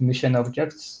array of mission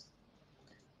objects.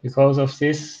 Because of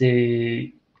this,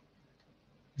 the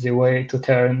way to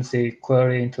turn the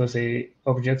query into the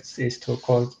objects is to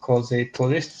call the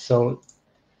toList.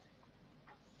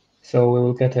 So we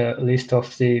will get a list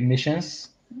of the missions.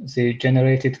 The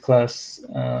generated class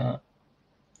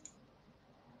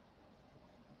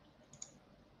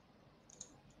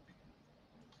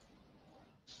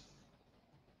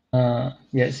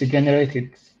yes, the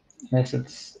generated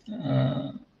methods,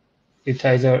 it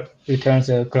either returns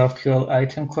a GraphQL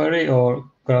item query or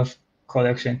graph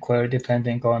collection query,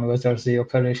 depending on whether the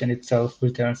operation itself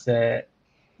returns a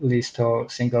list or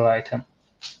single item.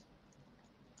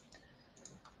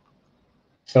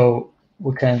 So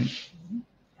we can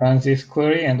run this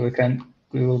query and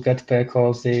we will get back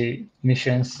all the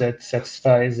missions that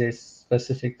satisfy this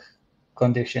specific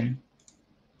condition.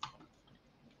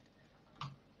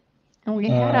 We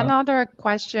had another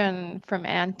question from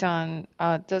Anton.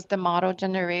 Does the model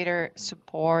generator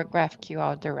support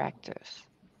GraphQL directives?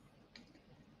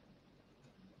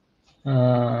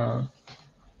 No,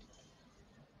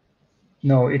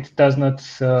 it does not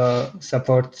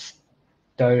support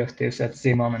directives at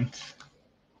the moment.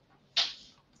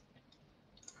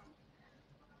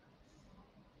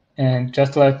 And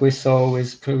just like we saw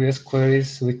with previous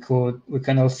queries, we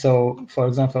can also, for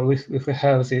example, if we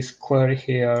have this query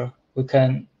here, we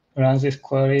can run this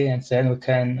query and then we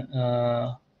can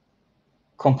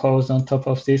compose on top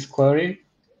of this query,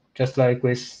 just like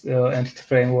with Entity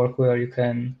Framework, where you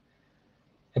can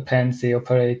append the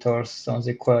operators on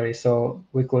the query. So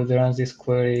we could run this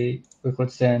query. We could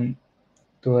then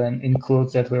do an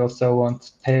include that we also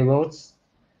want payloads.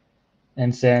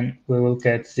 And then we will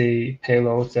get the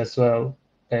payloads as well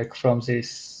back from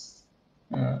this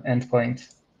endpoint.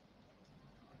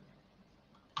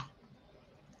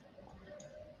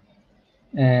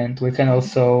 And we can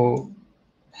also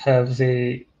have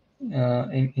the,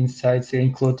 inside the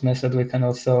include method, we can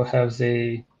also have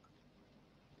the,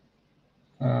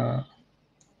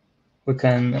 we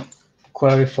can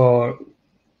query for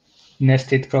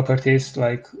nested properties,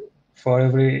 like for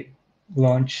every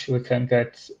launch, we can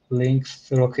get links,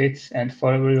 rockets, and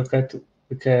for every rocket,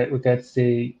 we get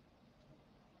the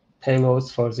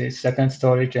payloads for the second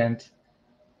storage,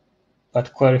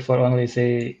 but query for only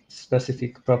the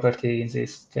specific property, in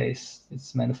this case,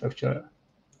 its manufacturer.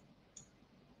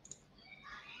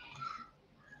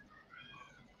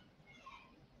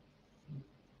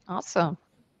 Awesome.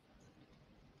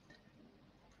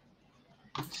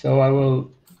 So I will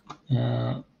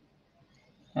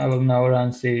now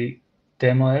run the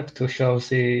demo app to show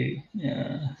the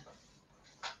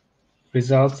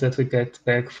results that we get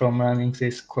back from running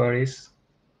these queries.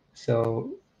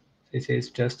 So this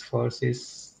is just for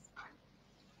this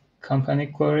company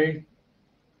query.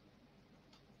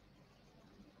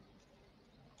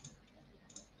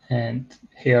 And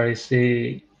here is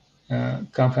the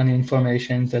company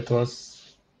information that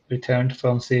was returned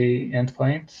from the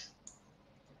endpoint.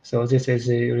 So this is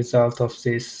the result of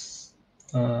this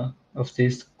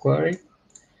query.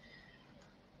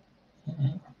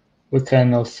 We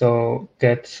can also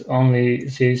get only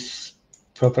these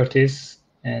properties,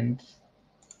 and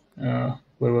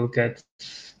we will get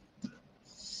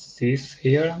this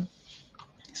here.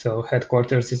 So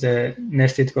headquarters is a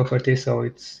nested property, so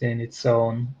it's in its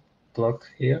own block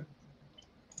here.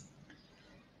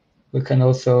 We can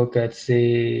also get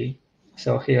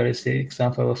so here is the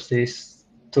example of this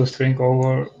toString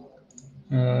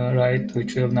override,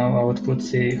 which will now output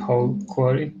the whole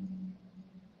query.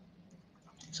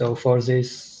 So for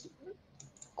this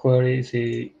query,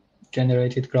 the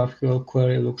generated GraphQL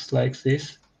query looks like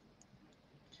this.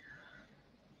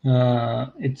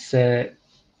 It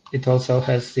also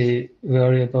has the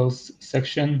variables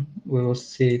section. We will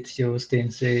see it used in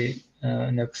the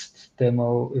next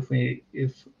demo.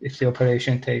 If the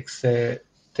operation takes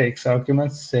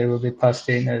arguments, they will be passed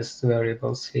in as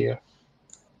variables here.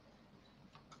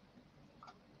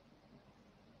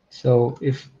 So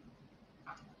if,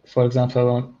 for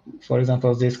example,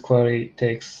 this query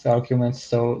takes arguments,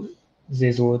 so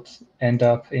this would end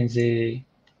up in the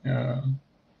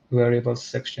variables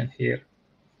section here.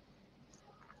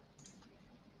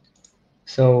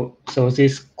 So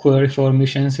this query for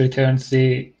missions returns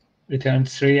 3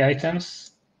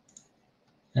 items,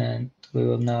 and we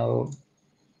will now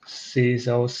see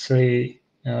those 3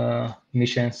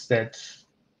 missions that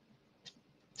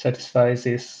satisfy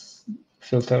this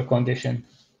filter condition.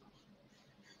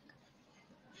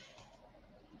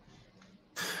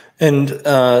 And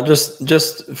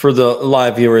just for the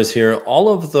live viewers here, all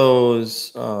of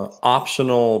those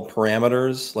optional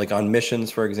parameters, like on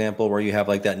missions, for example, where you have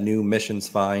like that new missions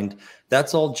find,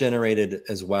 that's all generated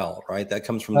as well, right? That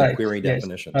comes from the query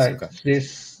definitions. Right. Okay.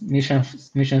 This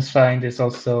missions find is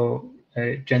also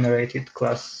a generated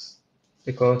class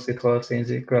because it was in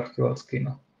the GraphQL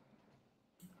schema.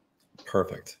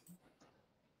 Perfect.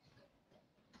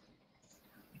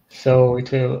 So it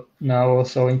will now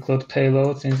also include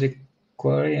payloads in the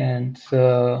query and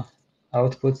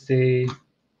output the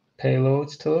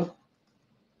payloads too.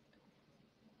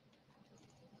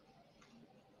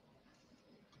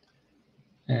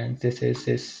 And this is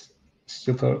this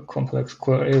super complex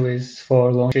query with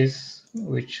 4 launches,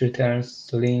 which returns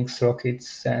links,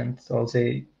 rockets, and all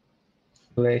the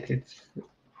related.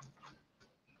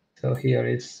 So here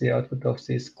is the output of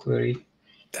this query.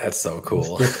 That's so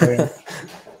cool.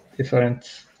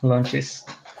 Different launches.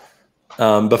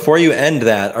 Before you end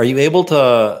that, are you able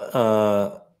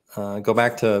to go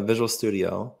back to Visual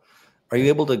Studio? Are you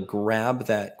able to grab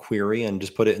that query and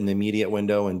just put it in the immediate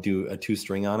window and do a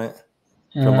toString on it?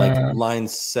 From like line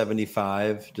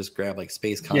 75, just grab like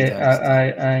space context.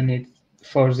 Yeah, I need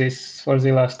for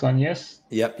the last one, yes.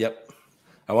 Yep.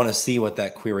 I want to see what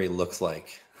that query looks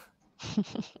like.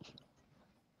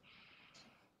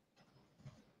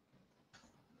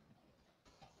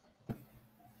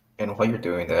 And while you're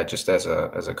doing that, just as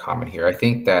a comment here, I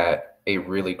think that a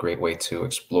really great way to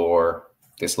explore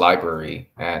this library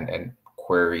and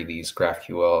query these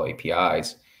GraphQL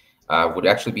APIs would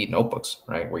actually be notebooks,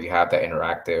 right? Where you have that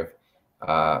interactive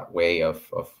way of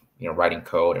writing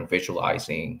code and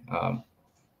visualizing.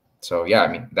 So yeah, I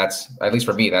mean, that's, at least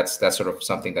for me, that's sort of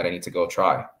something that I need to go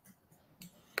try.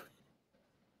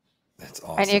 That's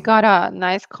awesome. And you got a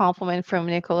nice compliment from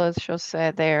Nicholas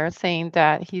José there, saying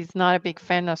that he's not a big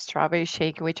fan of Strawberry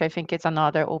Shake, which I think is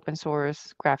another open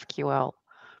source GraphQL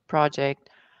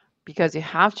project, because you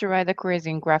have to write the queries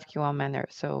in GraphQL manner.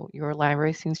 So your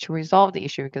library seems to resolve the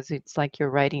issue because it's like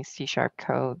you're writing C#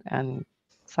 code, and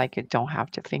it's like you don't have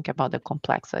to think about the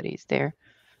complexities there.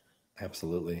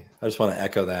 Absolutely. I just want to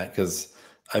echo that because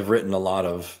I've written a lot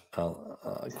of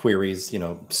queries,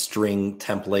 string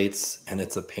templates, and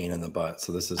it's a pain in the butt.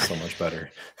 So this is so much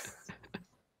better.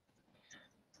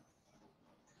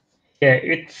 Yeah,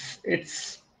 it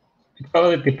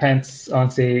probably depends on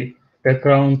the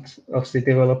background of the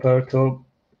developer too.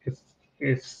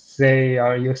 If they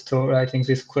are used to writing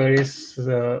these queries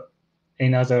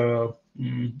in other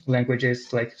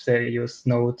languages, like if they use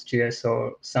Node.js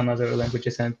or some other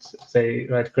languages, and they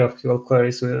write GraphQL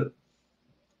queries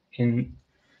in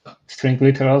string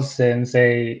literals, then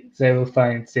they will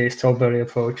find the Strawberry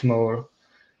approach more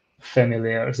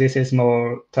familiar. This is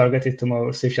more targeted to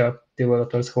more C#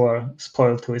 developers who are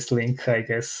spoiled with LINQ, I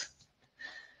guess.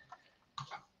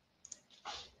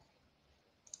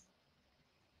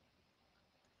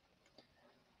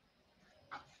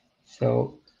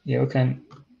 So you can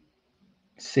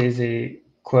see the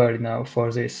query now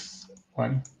for this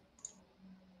one.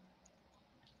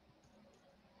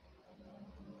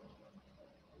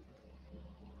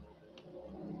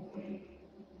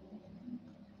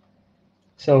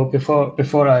 So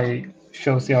before I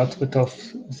show the output of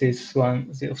this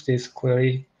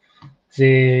query,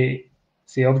 the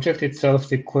object itself,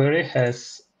 the query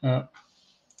has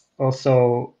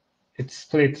also, it's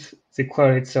split. The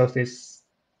query itself is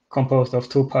composed of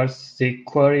 2 parts: the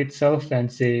query itself and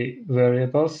the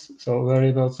variables. So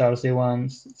variables are the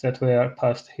ones that were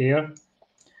passed here,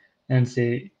 and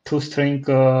the toString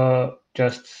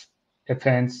just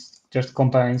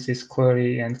combines this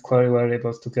query and query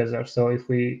variables together. So if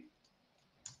we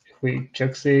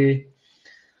check the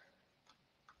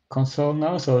console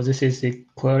now, so this is the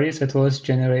query that was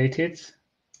generated.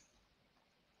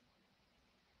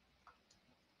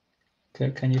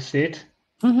 Okay, can you see it?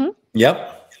 Mm-hmm.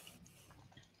 Yep.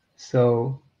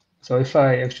 So if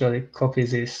I actually copy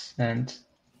this and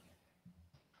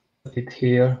put it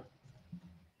here,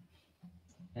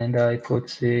 and I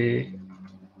put the,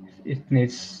 it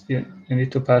needs, you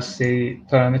need to pass the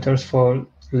parameters for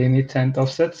limit and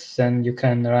offsets, then you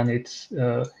can run it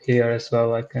here as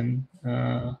well. I can,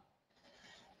 I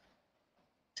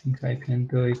think I can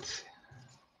do it.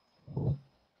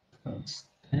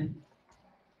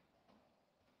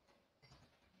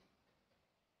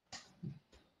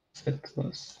 Set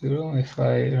was 0. If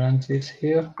I run this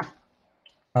here,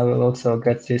 I will also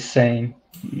get the same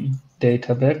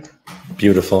data back.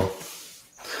 Beautiful.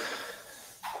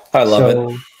 I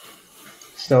love it.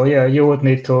 So yeah, you would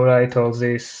need to write all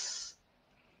this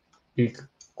big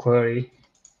query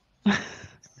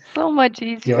So much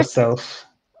easier. yourself.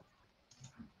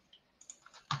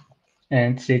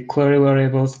 And the query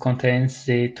variables contains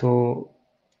the two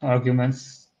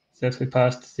arguments that we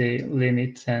passed, the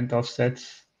limit and offset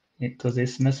into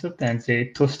this method, and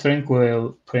the toString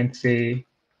will print the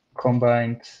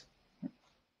combined,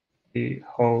 the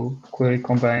whole query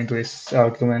combined with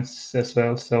arguments as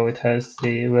well. So it has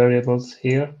the variables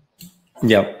here.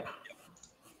 Yep.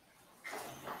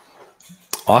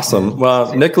 Awesome.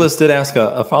 Well, Nicholas did ask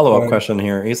a follow-up question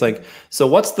here. He's like, so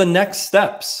what's the next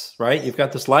steps, right? You've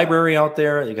got this library out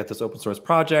there. You got this open source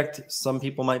project. Some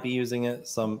people might be using it.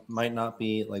 Some might not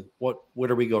be. Like, where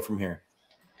do we go from here?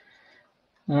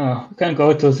 We can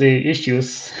go to the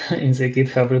issues in the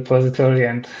GitHub repository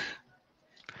and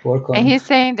work on. And he's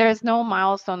saying there's no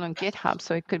milestone on GitHub,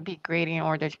 so it could be great in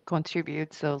order to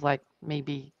contribute. So like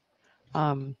maybe,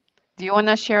 do you want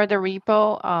to share the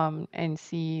repo and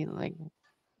see like,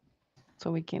 so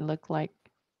we can look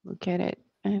at it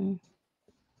and.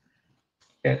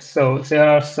 Yeah, so there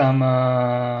are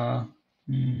some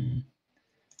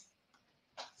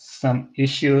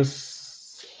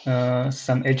issues,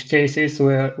 some edge cases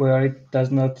where it does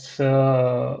not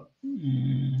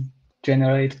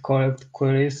generate correct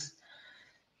queries.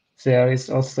 There is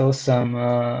also some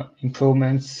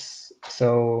improvements.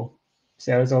 So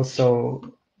there is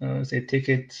also the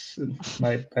ticket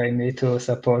by me to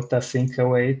support async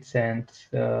await, and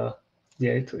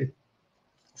yeah,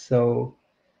 so.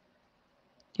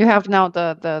 You have now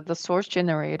the source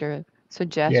generator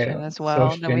suggestion as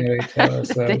well. Source generator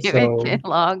as well. David can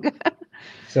log.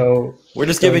 So we're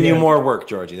just giving you more work,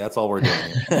 Giorgi. That's all we're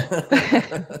doing.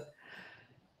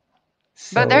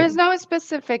 But there's no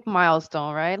specific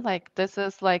milestone, right? Like this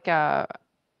is like a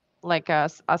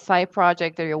side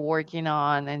project that you're working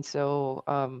on, and so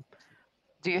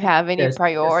do you have any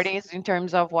priorities in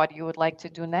terms of what you would like to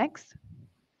do next?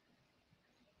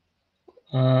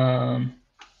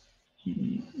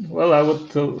 Well, I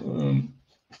would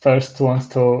first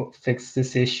want to fix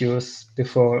these issues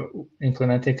before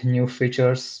implementing new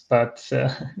features, but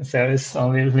there is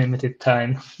only limited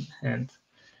time, and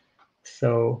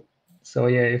so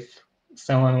yeah, if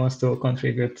someone wants to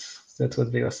contribute, that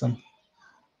would be awesome.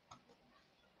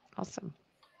 Awesome.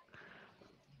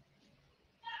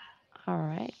 All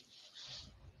right.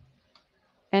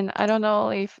 And I don't know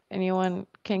if anyone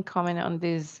can comment on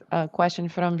this question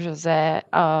from Jose.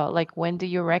 Like, when do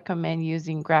you recommend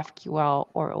using GraphQL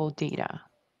or OData?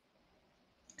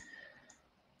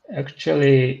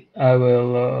 Actually, I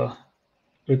will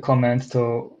recommend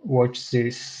to watch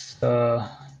this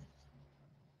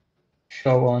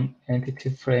show on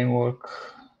Entity Framework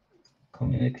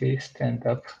community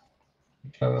stand-up,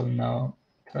 which I will now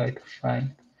try to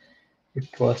find. It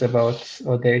was about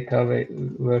OData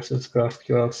versus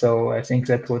GraphQL, so I think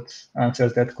that would answer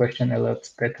that question a lot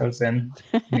better than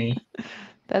me.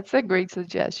 That's a great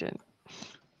suggestion.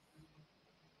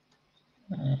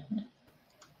 It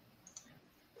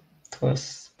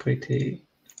was pretty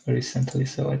recently,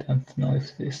 so I don't know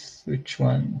if which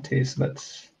one it is,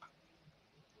 but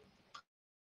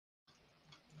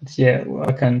yeah,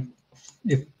 I can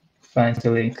find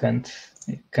the link and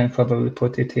you can probably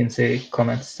put it in the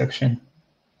comments section.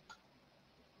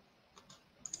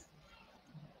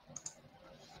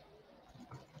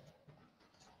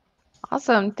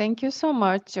 Awesome. Thank you so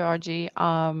much, Giorgi.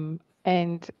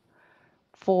 And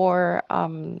for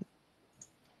on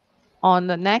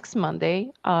the next Monday,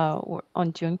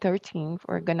 on June 13th,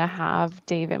 we're going to have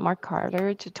David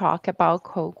McCarter to talk about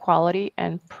code quality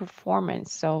and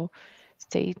performance. So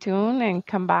stay tuned and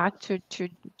come back to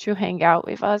hang out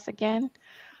with us again.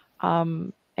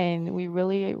 And we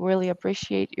really, really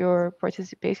appreciate your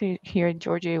participation here,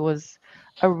 Giorgi. It was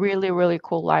a really, really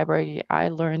cool library. I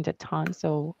learned a ton,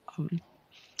 so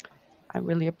I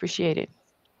really appreciate it.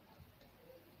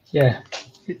 Yeah,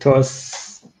 it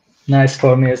was nice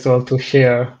for me as well to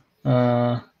share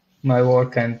my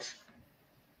work, and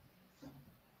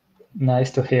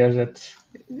nice to hear that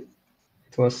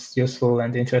it was useful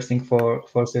and interesting for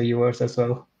the viewers as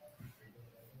well.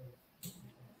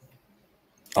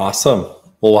 Awesome.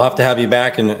 Well, we'll have to have you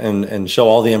back and show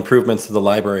all the improvements to the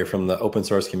library from the open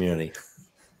source community.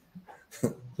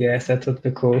 Yes, that would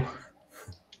be cool.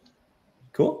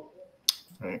 Cool.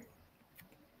 All right.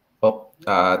 Well,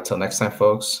 till next time,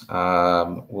 folks.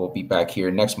 We'll be back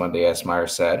here next Monday, as Meyer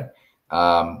said,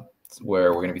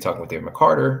 where we're going to be talking with David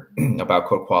McCarter about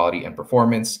code quality and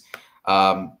performance.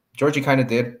 Giorgi kind of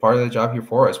did part of the job here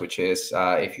for us, which is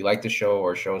if you like the show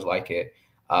or shows like it,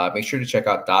 make sure to check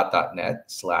out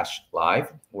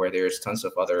dot.net/live, where there's tons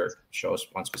of other shows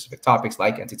on specific topics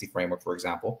like Entity Framework, for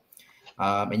example.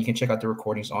 And you can check out the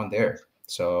recordings on there.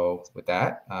 So with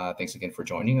that, thanks again for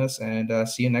joining us, and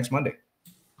see you next Monday.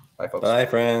 Bye, folks. Bye,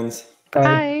 friends.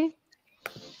 Bye.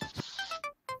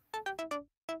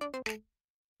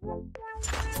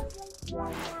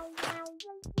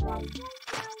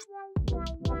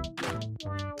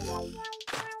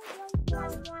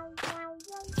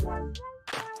 Bye.